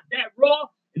it's not that raw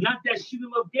and not that shoot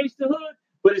 'em up gangsta hood,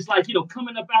 but it's like, you know,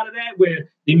 coming up out of that where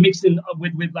they mixing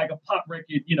with like a pop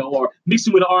record, you know, or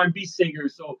mixing with an R&B singer.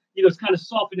 So, you know, it's kind of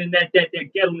softening that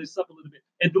ghetto-ness up a little bit,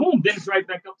 and boom, then it's right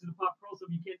back up to the pop pro, so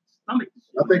you can't stomach the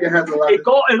shit. I think it has a lot.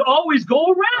 It always go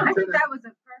around. I think that was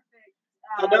a perfect.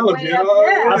 Analogy.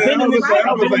 I've been in this right.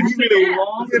 I've been in this shit a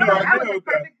long That time. was a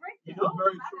perfect breakdown. You know,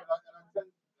 very true. And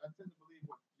I tend to believe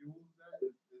what fuels that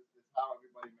is how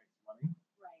everybody makes money.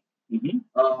 Right.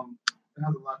 It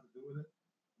has a lot to do with it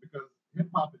because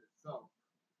hip hop in itself,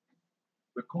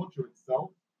 the culture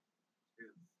itself,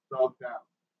 is thugged out.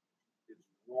 It's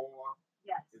raw.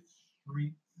 Yes. It's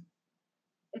street.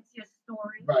 It's your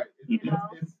story. Right. It's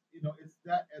It's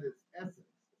that at its essence.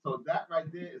 So that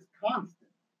right there is constant.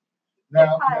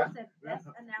 Now,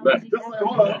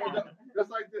 just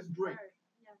like this drink.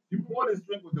 You pour this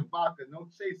drink with the vodka, no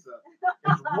chaser.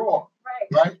 It's raw,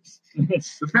 right?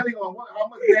 Depending on how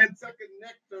much Nantucket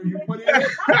nectar you put in it.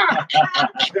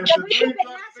 That's where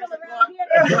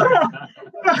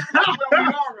we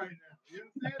are right now. You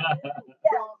understand?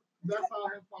 So that's how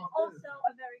hip hop is. Also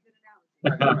a very good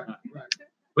analogy. Right.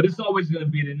 But it's always going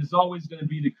to be it, and it's always going to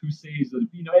be the crusades of,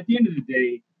 you know, at the end of the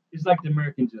day, it's like the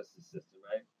American justice system,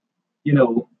 right? You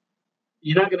know,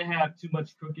 you're not going to have too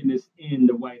much crookedness in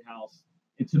the White House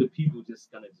until the people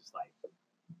just like,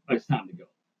 oh, it's time to go.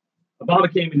 Obama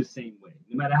came in the same way.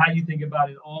 No matter how you think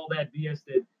about it, all that BS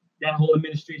that whole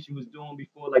administration was doing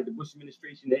before, like the Bush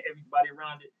administration, that everybody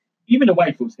around it, even the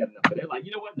white folks got enough of it. They're like,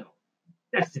 you know what? No.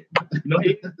 That's it. You know,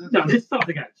 this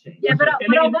something got to change. Yeah, but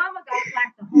Obama got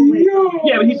flack the whole way.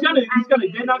 Yeah, but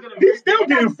they're not gonna. He's still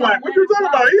getting flack. What you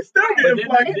talking about? He's still getting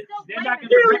flack. They're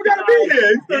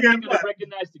not gonna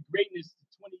recognize the greatness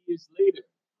 20 years later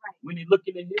when they look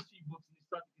in the history books and they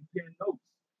start to compare notes.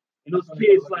 And those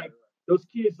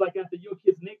kids like after your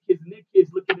kids and their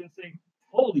kids look at it and say,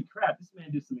 "Holy crap, this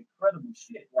man did some incredible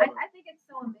shit." I think it's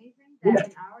so amazing that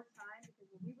in our time, because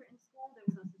when we were in school, there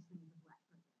was no system in the black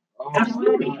person.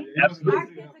 Absolutely. Our kids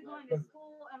are going to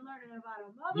school and learning about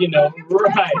a motherfucking You know,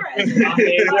 right.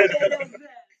 president.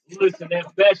 Listen,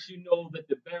 at best, you know that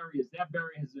that barrier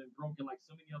has been broken like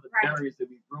so many other barriers that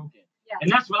we've broken. Yeah.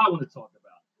 And that's what I want to talk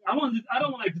about. Yeah. I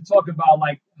don't like to talk about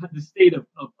like the state of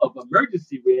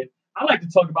emergency we're in. I like to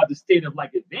talk about the state of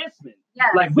like advancement.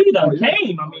 Yes. Like we done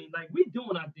came. I mean, like we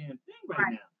doing our damn thing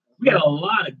right now. We got a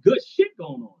lot of good shit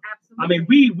going on. Absolutely. I mean,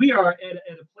 we are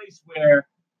at a place where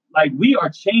like we are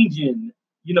changing,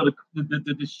 you know,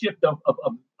 the shift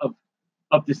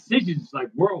of decisions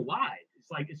like worldwide. It's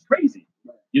like it's crazy.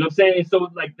 You know what I'm saying? So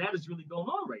like that is really going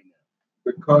on right now.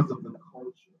 Because of the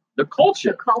culture. The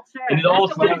culture. And it all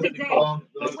starts at the culture.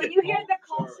 When you hear the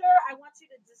culture, I want you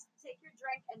to just take your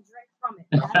drink and drink from it.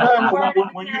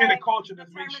 When you hear the culture,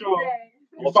 just make sure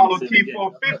you follow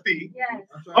T450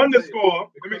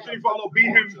 underscore. And make sure you follow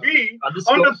BMB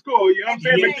underscore. You know what I'm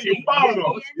saying? Make sure you follow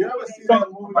those. You ever see that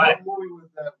movie? That movie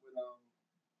with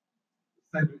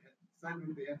Cedric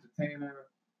the Entertainer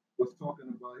was talking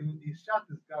about. He shot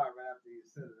this guy right after he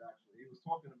said it. Actually, he was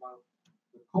talking about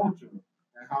the culture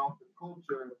and how the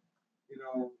culture, you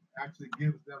know, actually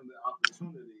gives them the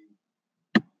opportunity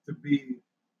to be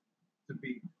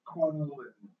cool.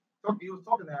 And he was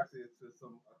talking actually to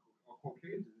a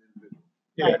Caucasian individual.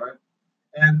 Yeah. Right.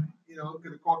 And you know,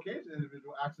 the Caucasian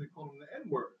individual actually called him the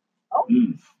N-word. Oh.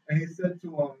 And he said to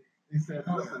him, listen,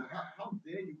 how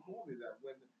dare you call me that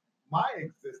when my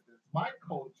existence, my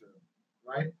culture,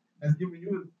 right, has given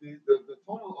you the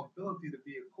total ability to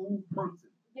be a cool person.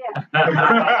 Yeah. How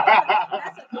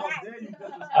dare you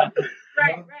disrespect me?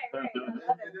 Right. And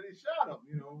then he shot him,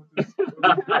 you know.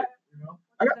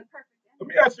 Let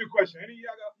me ask you a question. Any of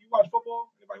y'all you watch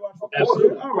football? Anybody watch football?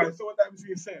 Absolutely. All right. So with that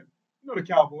being said, you know the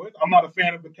Cowboys. I'm not a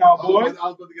fan of the Cowboys. I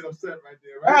was about to get upset right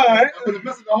there, right? All right. I was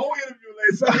missing the whole interview,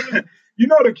 ladies. You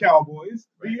know the Cowboys.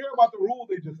 Do you hear about the rule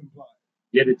they just implied?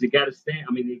 Yeah, that you got to stand.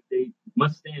 I mean, they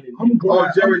must stand in. I'm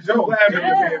glad. Jerry Jones.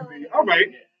 All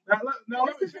right. Now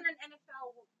This isn't an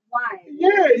NFL wide.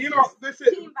 Yeah, you know,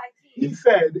 Team by team. he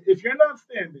said, if you're not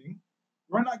standing,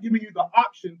 we're not giving you the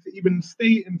option to even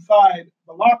stay inside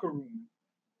the locker room.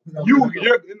 The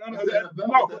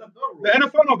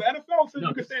NFL said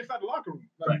you can stay inside the locker room.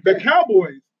 Right. The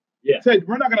Cowboys said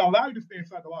we're not going to allow you to stay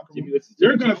inside the locker room.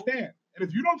 You're going to stand, and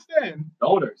if you don't stand, the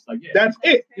owners that's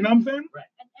it. You know what I'm saying? Right.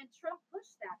 And Trump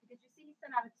pushed that because you see he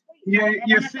sent out a tweet. Yeah, and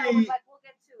you NFL see. was like, we'll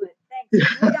get to it. Thanks.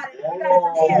 We got it.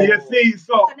 You see,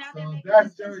 so now they're making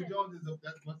that's decisions. Jerry Jones.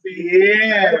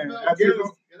 yeah. The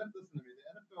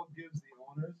NFL gives the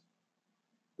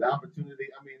the opportunity.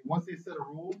 I mean, once they set a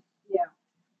rule,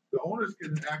 the owners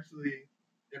can actually,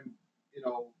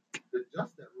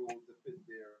 adjust that rule to fit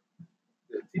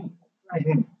their team. Right.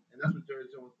 And that's what Jerry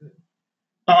Jones did.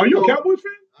 Are you a Cowboys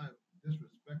fan? I'm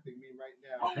disrespecting me right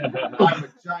now. I'm a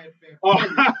Giant fan.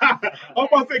 I'm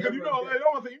about to say, because you know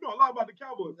a lot about the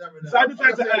Cowboys. So I just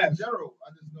had to ask. In general,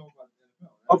 I just know about the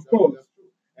NFL. Of course. That's true.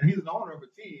 And he's an owner of a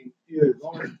team. Yes. As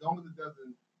long as it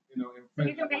doesn't,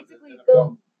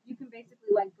 So you can basically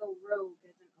NFL. go rogue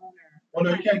as an owner. Well,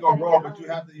 no, you can't go wrong, but you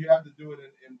have to do it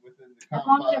within the As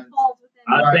long as it confines. falls within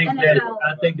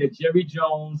I think that Jerry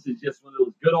Jones is just one of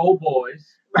those good old boys.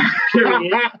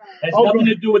 Period. Has nothing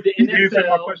to do with the You answered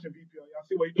my NFL. question, VPR. Y'all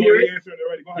see what you're doing? You answered it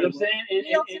already. Go You know ahead. what I'm saying?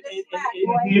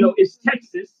 And it's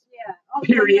Texas.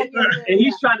 Period. And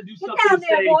he's trying to do something to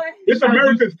say. It's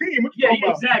America's team. What you talking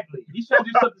about? Exactly. He's trying to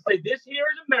do something to say this here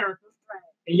is America,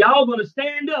 and y'all gonna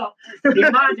stand up in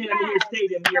my damn here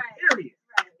stadium here. Period.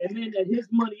 And then that his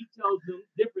money tells them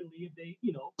differently if they,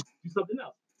 do something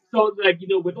else. So,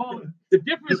 with all the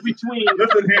difference between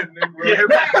Listen here, Nick. yeah,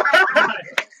 right.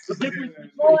 The difference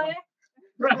between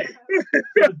right.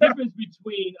 So the difference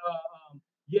between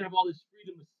you have all this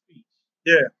freedom of speech.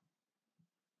 Yeah.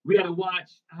 We got to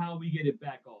watch how we get it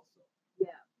back also. Yeah.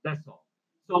 That's all.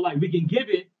 So we can give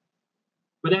it,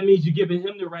 but that means you're giving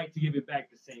him the right to give it back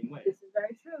the same way. This is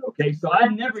very true. Okay, so I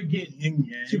never get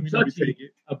too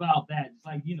touchy about that. It's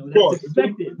that's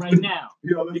expected right now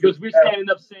because we're standing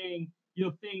up saying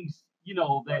things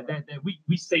that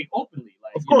we say openly.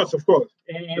 Of course.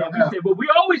 And we say, well, we've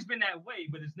always been that way,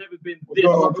 but it's never been this.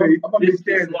 I'm gonna be this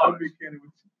candid. large. with you.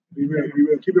 Be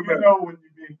real. Keep it real. When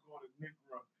you're being called a Nick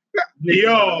Ruff.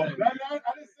 Yo. I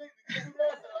didn't say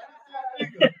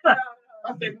nigga. I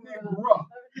said Nick Ruff.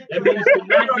 That means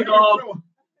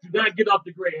do not get off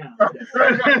the Greyhound.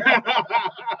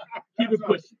 Keep it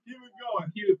pushing.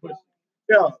 Keep it pushing.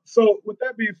 Yeah. So with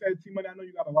that being said, T-Money, I know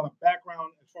you got a lot of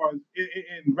background as far as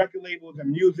in record labels and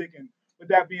music. And with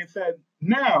that being said,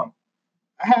 now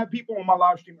I had people on my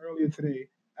live stream earlier today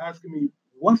asking me,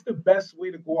 what's the best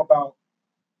way to go about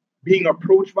being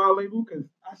approached by a label? Because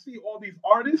I see all these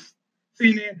artists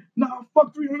saying that, nah,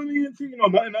 fuck 300 ENT,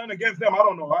 nothing against them. I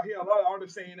don't know. I hear a lot of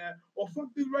artists saying that, or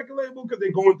fuck this record label because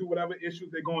they're going through whatever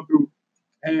issues they're going through.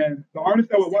 And the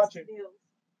artists that were watching,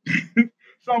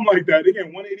 something like that, they get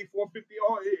 180, 450,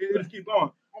 it just keeps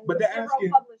going. But they're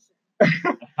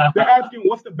asking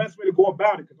what's the best way to go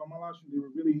about it? Because on my live stream, they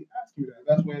were really asking you that.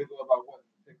 Best way to go about what?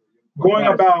 Going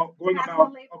about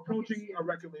approaching a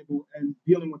record label and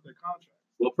dealing with their contract.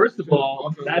 Well, first of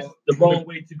all, that's the wrong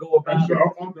way to go about it.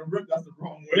 On the rip, that's the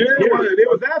wrong way. Yeah, they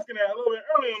was asking that a little bit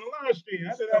earlier on the live stream.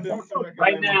 I said,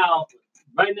 Right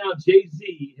now,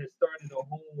 Jay-Z has started a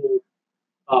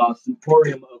whole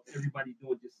symposium of everybody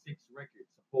doing just 6 records,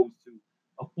 opposed to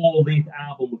a full-length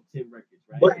album of 10 records,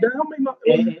 right? But that don't make no.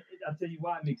 And I'll tell you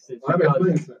why it makes sense.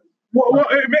 Well,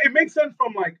 it makes sense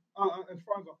from as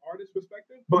far as an artist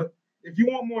perspective, but if you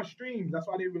want more streams, that's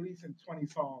why they're releasing 20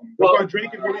 songs. That's why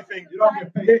Drake is releasing. You don't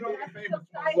get paid.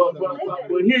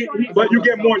 But you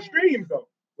get more streams though.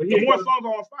 The more songs are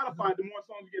on Spotify, the more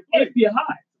songs you get played. If you're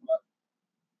hot.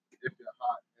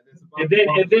 And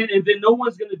then no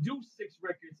one's gonna do 6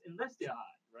 records unless they're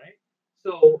hot, right?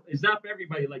 So it's not for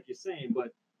everybody, like you're saying.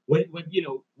 But what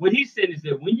he's saying is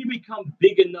that when you become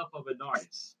big enough of an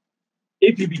artist,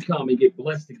 if you become and get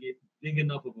blessed to get big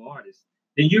enough of an artist,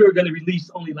 then you're going to release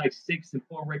only 6 and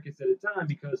 4 records at a time,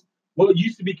 because what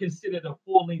used to be considered a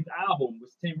full-length album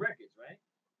was 10 records, right?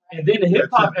 And then the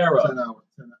hip-hop era,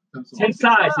 10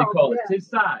 sides, they call it, 10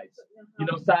 sides.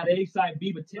 Side A, side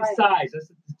B, but 10 sides, that's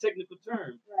the technical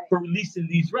term for releasing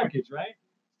these records, right?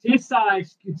 10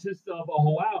 sides consist of a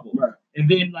whole album. Right. And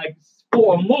then 4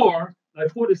 or more,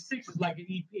 4 to 6 is like an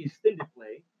EP, extended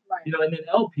play. Right. And then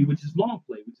LP, which is long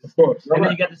play, which is, of course, and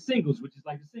then you got the singles, which is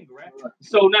like the single, right?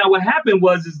 So now what happened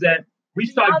was that we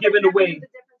start giving away.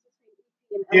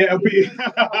 Yeah, LP.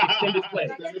 Extended play. I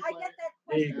get that.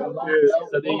 There you go.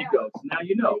 So there you go. So now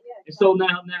you know. And so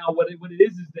now what it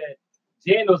is that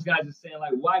Jay and those guys are saying,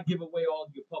 why give away all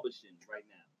your publishing right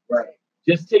now? Right.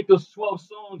 Just take those 12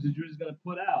 songs that you're just gonna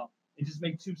put out and just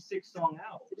make 2 6-song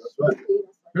albums. That's right.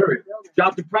 Period.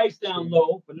 Drop the price down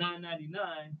low for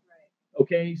 $9.99.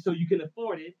 Okay, so you can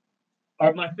afford it,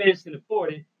 or my fans can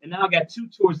afford it, and now I got 2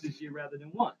 tours this year rather than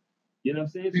 1. You know what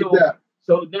I'm saying?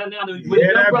 So now you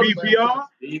hear that VPR?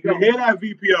 There you go. You hear that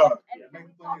VPR? And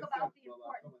we talk about the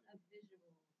importance of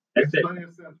visuals. That's it.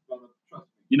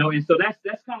 And so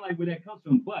that's kind of like where that comes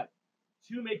from. But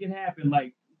to make it happen,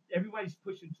 everybody's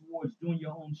pushing towards doing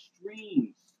your own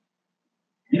streams.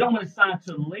 You don't want to sign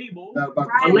to a label.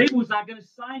 A label is not going to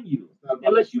sign you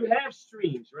unless you have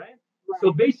streams, right?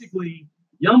 So basically,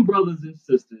 young brothers and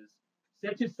sisters,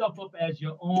 set yourself up as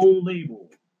your own label.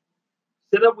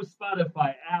 Set up with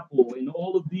Spotify, Apple, and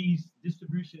all of these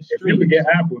distribution If you streams. could get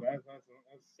Apple, that's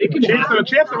It can happen.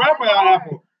 Chance the Rapper got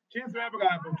Apple. Chance the Rapper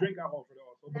got Apple. Drake got offered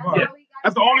also. Yeah.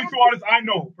 That's the only two artists I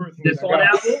know personally. This on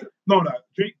Apple? No.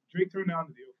 Drake turned down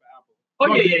the deal for Apple. Oh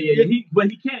No, yeah. But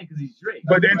he can't because he's Drake.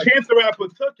 But then Chance the Rapper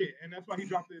took it, and that's why he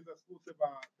dropped his exclusive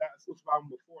album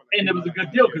before. And it was a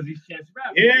good deal because he's Chance the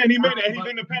Rapper. Yeah, and he made it. He's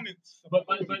independent. But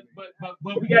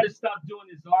we got to stop doing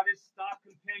this, artists. Stop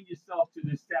comparing yourself to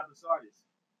the established artists.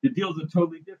 The deals are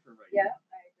totally different right now.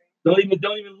 I agree.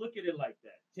 Don't even look at it like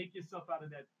that. Take yourself out of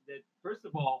that. First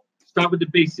of all, start with the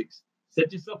basics.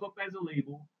 Set yourself up as a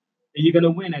label, and you're gonna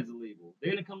win as a label.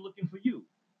 They're gonna come looking for you.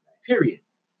 Period.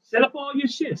 Set up all your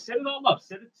shit. Set it all up.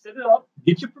 Set it up.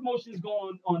 Get your promotions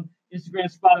going on Instagram,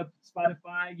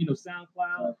 Spotify,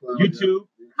 SoundCloud, YouTube.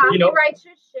 Copyright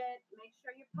your shit. Make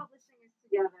sure your publishing is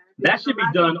together. That should be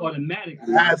done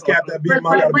automatically. Ask Cap that beat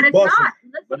But it's not.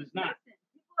 But it's not.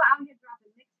 People are out here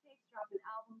dropping mixtapes, dropping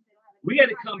albums. They don't have We got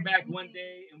to come back one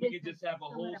day and we can just have a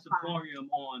whole symposium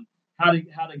on how to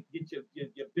get your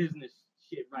business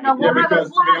shit right. No, we'll have a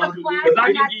class.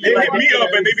 They hit me up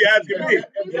and they be asking me.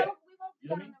 We won't be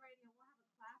on the radio.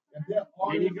 We'll have a class.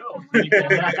 There you go. If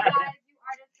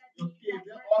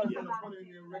they're artists that are putting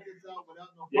their records out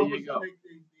without no There you publishing, go.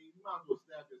 you might as well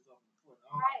stab yourself in the foot.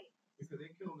 Right. Because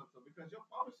they're killing themselves. Because your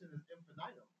publishing is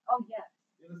infinitum. Oh, yes.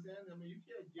 You understand? I mean, you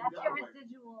can't give That's that your away.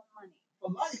 residual money.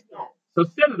 For life, though. So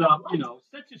set it up,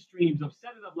 set your streams up,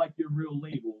 set it up like your real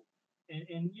label, and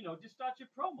just start your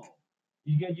promo.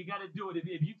 You got to do it.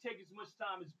 If you take as much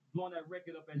time as blowing that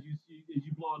record up as you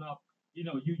blow it up, you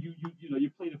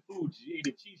play the foods, you eat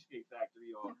a Cheesecake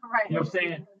Factory, or Right. you know what I'm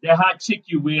saying, that hot chick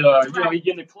you with, or you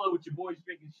get in the club with your boys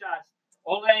drinking shots.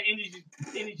 All that energy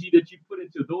that you put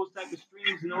into those type of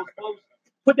streams and those posts,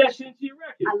 put that shit into your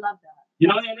record. I love that.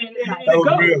 And it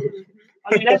goes.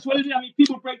 I mean, that's what it is. I mean,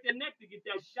 people break their neck to get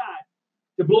that shot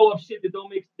to blow up shit that don't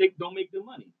make them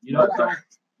money.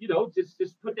 So just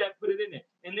put it in there.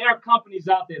 And there are companies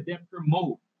out there that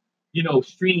promote,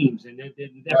 streams and they're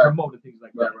promoting things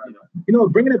like that. Right.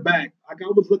 Bringing it back, like I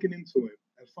was looking into it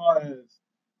as far as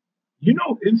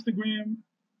Instagram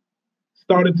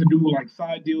started to do like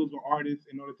side deals with artists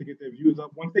in order to get their views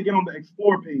up. Once they get on the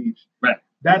explore page, right?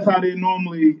 That's how they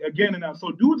normally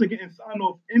so dudes are getting signed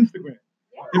off Instagram.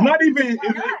 Yeah. It's not even. They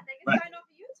can sign off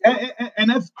YouTube. And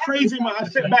that's crazy. Man, I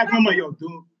sit back and I'm like, yo,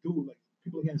 dude, like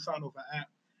people are getting signed off an app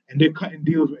and they're cutting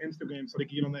deals with Instagram so they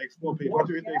can get on the explore page. Once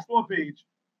you hit the explore page,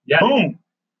 boom.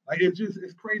 Like it's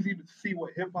crazy to see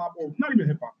what hip hop, or not even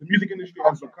hip hop, the music industry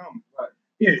has become. Right.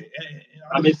 Yeah.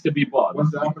 I mean, to be bought.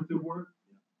 What's the operative word?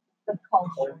 The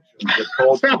culture. The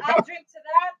culture. I'll drink to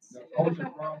that. The culture,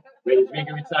 bro. Wait, make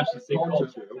every time she say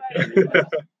culture. Okay.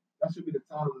 That should be the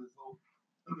title of this whole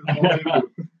interview.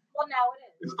 Well, now it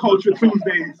is. It's Culture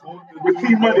Tuesdays with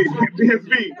T Money,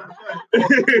 DSB.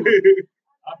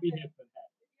 I'll be here for that.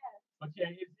 But yeah,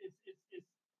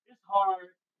 it's hard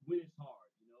when it's hard.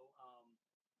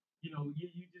 You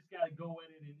just gotta go in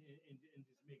it and just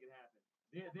make it happen.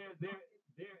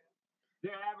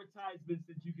 There are advertisements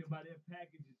that you can buy. There are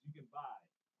packages you can buy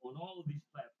on all of these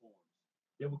platforms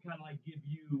that will kind of like give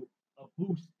you a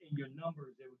boost in your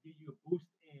numbers. That will give you a boost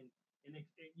in just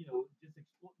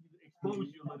expose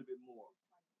you a little bit more.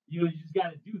 You just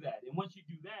got to do that, and once you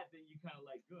do that, then you kind of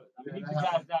like good. I mean, these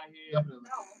guys out here,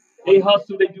 they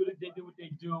hustle. They do what they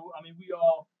do. I mean, we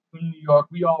all from New York.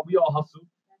 We all hustle,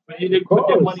 but they put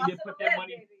their money. They put their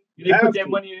money. They put their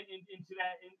money into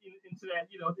that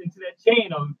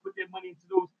chain, or put their money into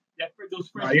those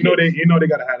fresh. They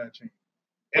gotta have that chain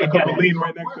and a couple lean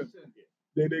right next to it.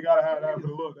 They gotta have that for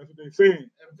the look. That's what they're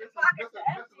saying. This is 100%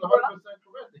 correct.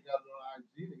 They got it on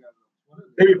IG. They got it on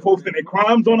Twitter. They be posting their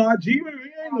crimes on IG. We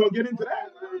ain't gonna get into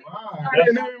that. Wow.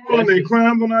 And they be their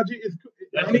crimes on IG.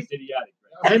 That's just idiotic.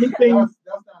 Right? Anything that's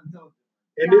not intelligent.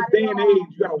 in this day and age,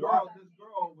 you gotta watch. This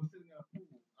girl was sitting in a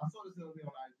pool. I saw this the other day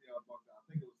on IG. I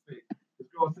think it was fake. This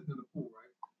girl was sitting in the pool,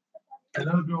 right?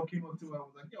 Another girl came up to her and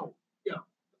was like, yo, what the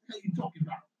hell you talking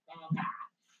about?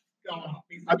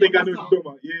 I think I know what you're talking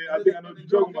about. Yeah, I think I know what you're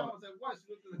talking about. I was like, what? She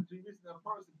looked at the reached in her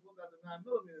purse and pulled out the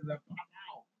 9mm, like,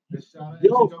 wow. They shot her and she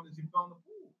jumped and she fell in the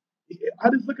pool. I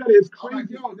just look at it as I'm like,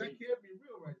 crazy. yo, that can't be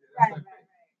real right there.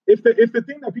 That's It's the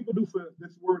thing that people do for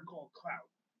this word called clout.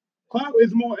 Clout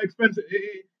is more expensive.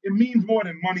 It means more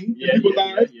than money in people's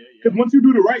lives. Because once you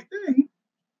do the right thing,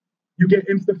 you get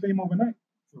instant fame overnight.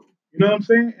 true. You know what I'm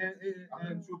saying?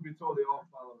 And truth be told, they all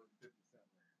follow 50 Cent.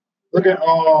 Look at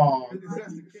 50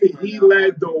 Cent's the king right he now.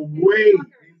 led the way. He's the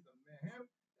man. I'm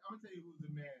gonna tell you who's the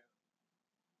man.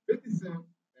 50 Cent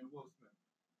and Will Smith.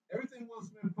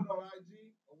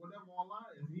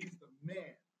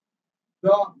 the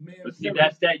man. But see,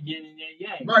 that's that yin and that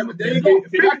yang. Right, but there you go.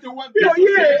 Back to what? Yeah.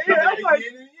 I'm like,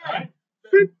 yin and yang.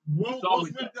 Will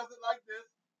Smith does it like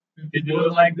this. They do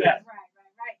it like that.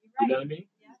 Right. You know what I mean?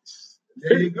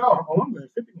 There you go. Oh, I'm glad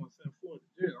 50 gonna send Floyd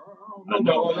to jail. I don't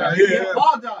know. know. He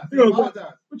apologized. He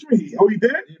apologized. What you mean? Oh, he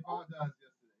did? He apologized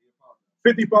yesterday.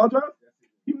 50 apologized?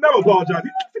 He never apologized.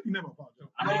 50 never apologized.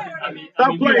 I mean,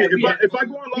 Stop playing. If I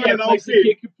go online and I don't see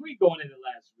it. Capri going in it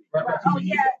last week. Right. Oh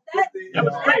yeah, that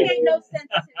made no sense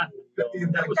to me.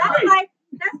 That was That's great. like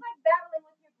battling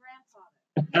with your grandfather.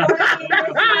 You know what I mean?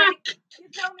 It's like, you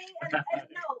feel me? And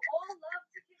no, all love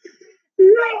to Capri.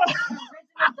 Like the original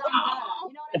dumb dumb.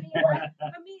 You know what I mean? Like,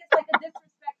 for me, it's like a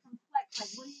disrespect from Flex.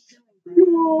 Like, what are you doing?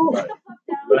 Sit the fuck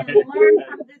down and learn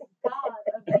from this god of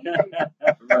music.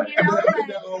 Right. You know, I think like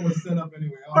that all was set up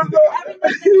anyway.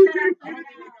 everything's set up.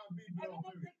 Everything's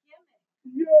a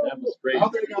gimmick. That was great. I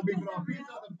don't think they got beef on Peace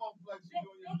out the phone flex. You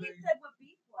doing your He thing. said what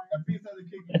beef was. And Peace out the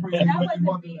kick and free. That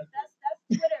wasn't beef.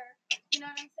 That's Twitter. You know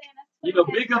what I'm saying? That's You know,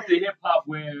 big up to hip hop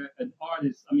where an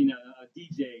artist, a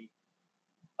DJ,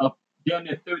 up down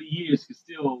there 30 years can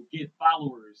still get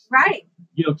followers. Right.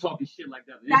 You know, talking shit like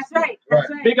that. That's right. That's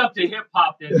right. Big up to hip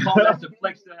hop that That's the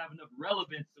Flex to have enough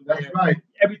relevance to where That's right.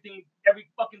 every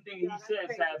fucking thing he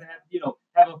says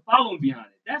have a following behind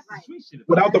it. That's the sweet shit.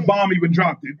 Without the bomb even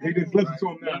dropped it. They just listen to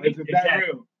him now. It's that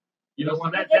real. You know, so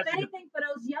If that's anything, for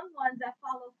those young ones that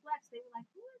follow Flex, they were like,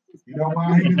 who is this? You know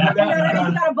why he did that? You know,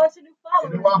 he's got a bunch of new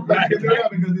followers. You know why Flex did that?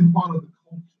 Because he's part of the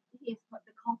culture. He is the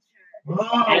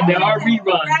culture. And there are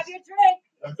reruns. Grab your drink.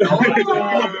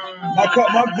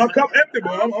 my cup empty,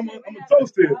 but I'm a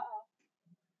toasted.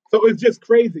 So it's just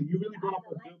crazy. You really brought up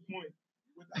a good point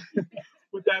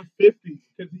with that 50,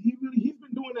 because he's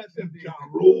been doing that since Ja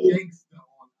Rule. Gangster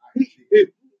on Is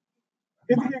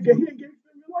he a gangster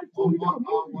in real life? I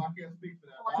can't speak for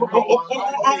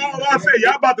that. I say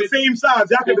y'all about the same size.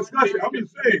 Y'all can discuss it. I'm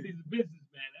just saying. He's a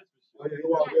businessman, that's for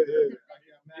sure.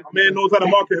 Yeah. A man knows how to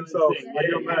market himself.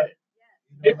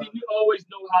 If he always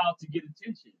know how to get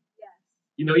attention.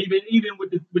 You know, even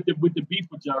with the beef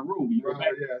with Ja Rule, you know,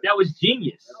 that was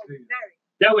genius.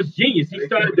 That was genius. He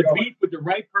started the beef with the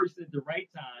right person at the right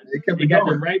time. He got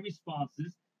the right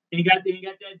responses, and he got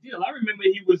that deal. I remember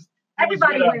he was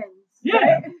Everybody wins.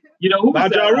 Yeah, you know who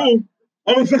was not Ja Rule.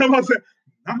 I'm saying, not Ja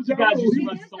Rule. You guys used to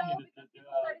run Sony.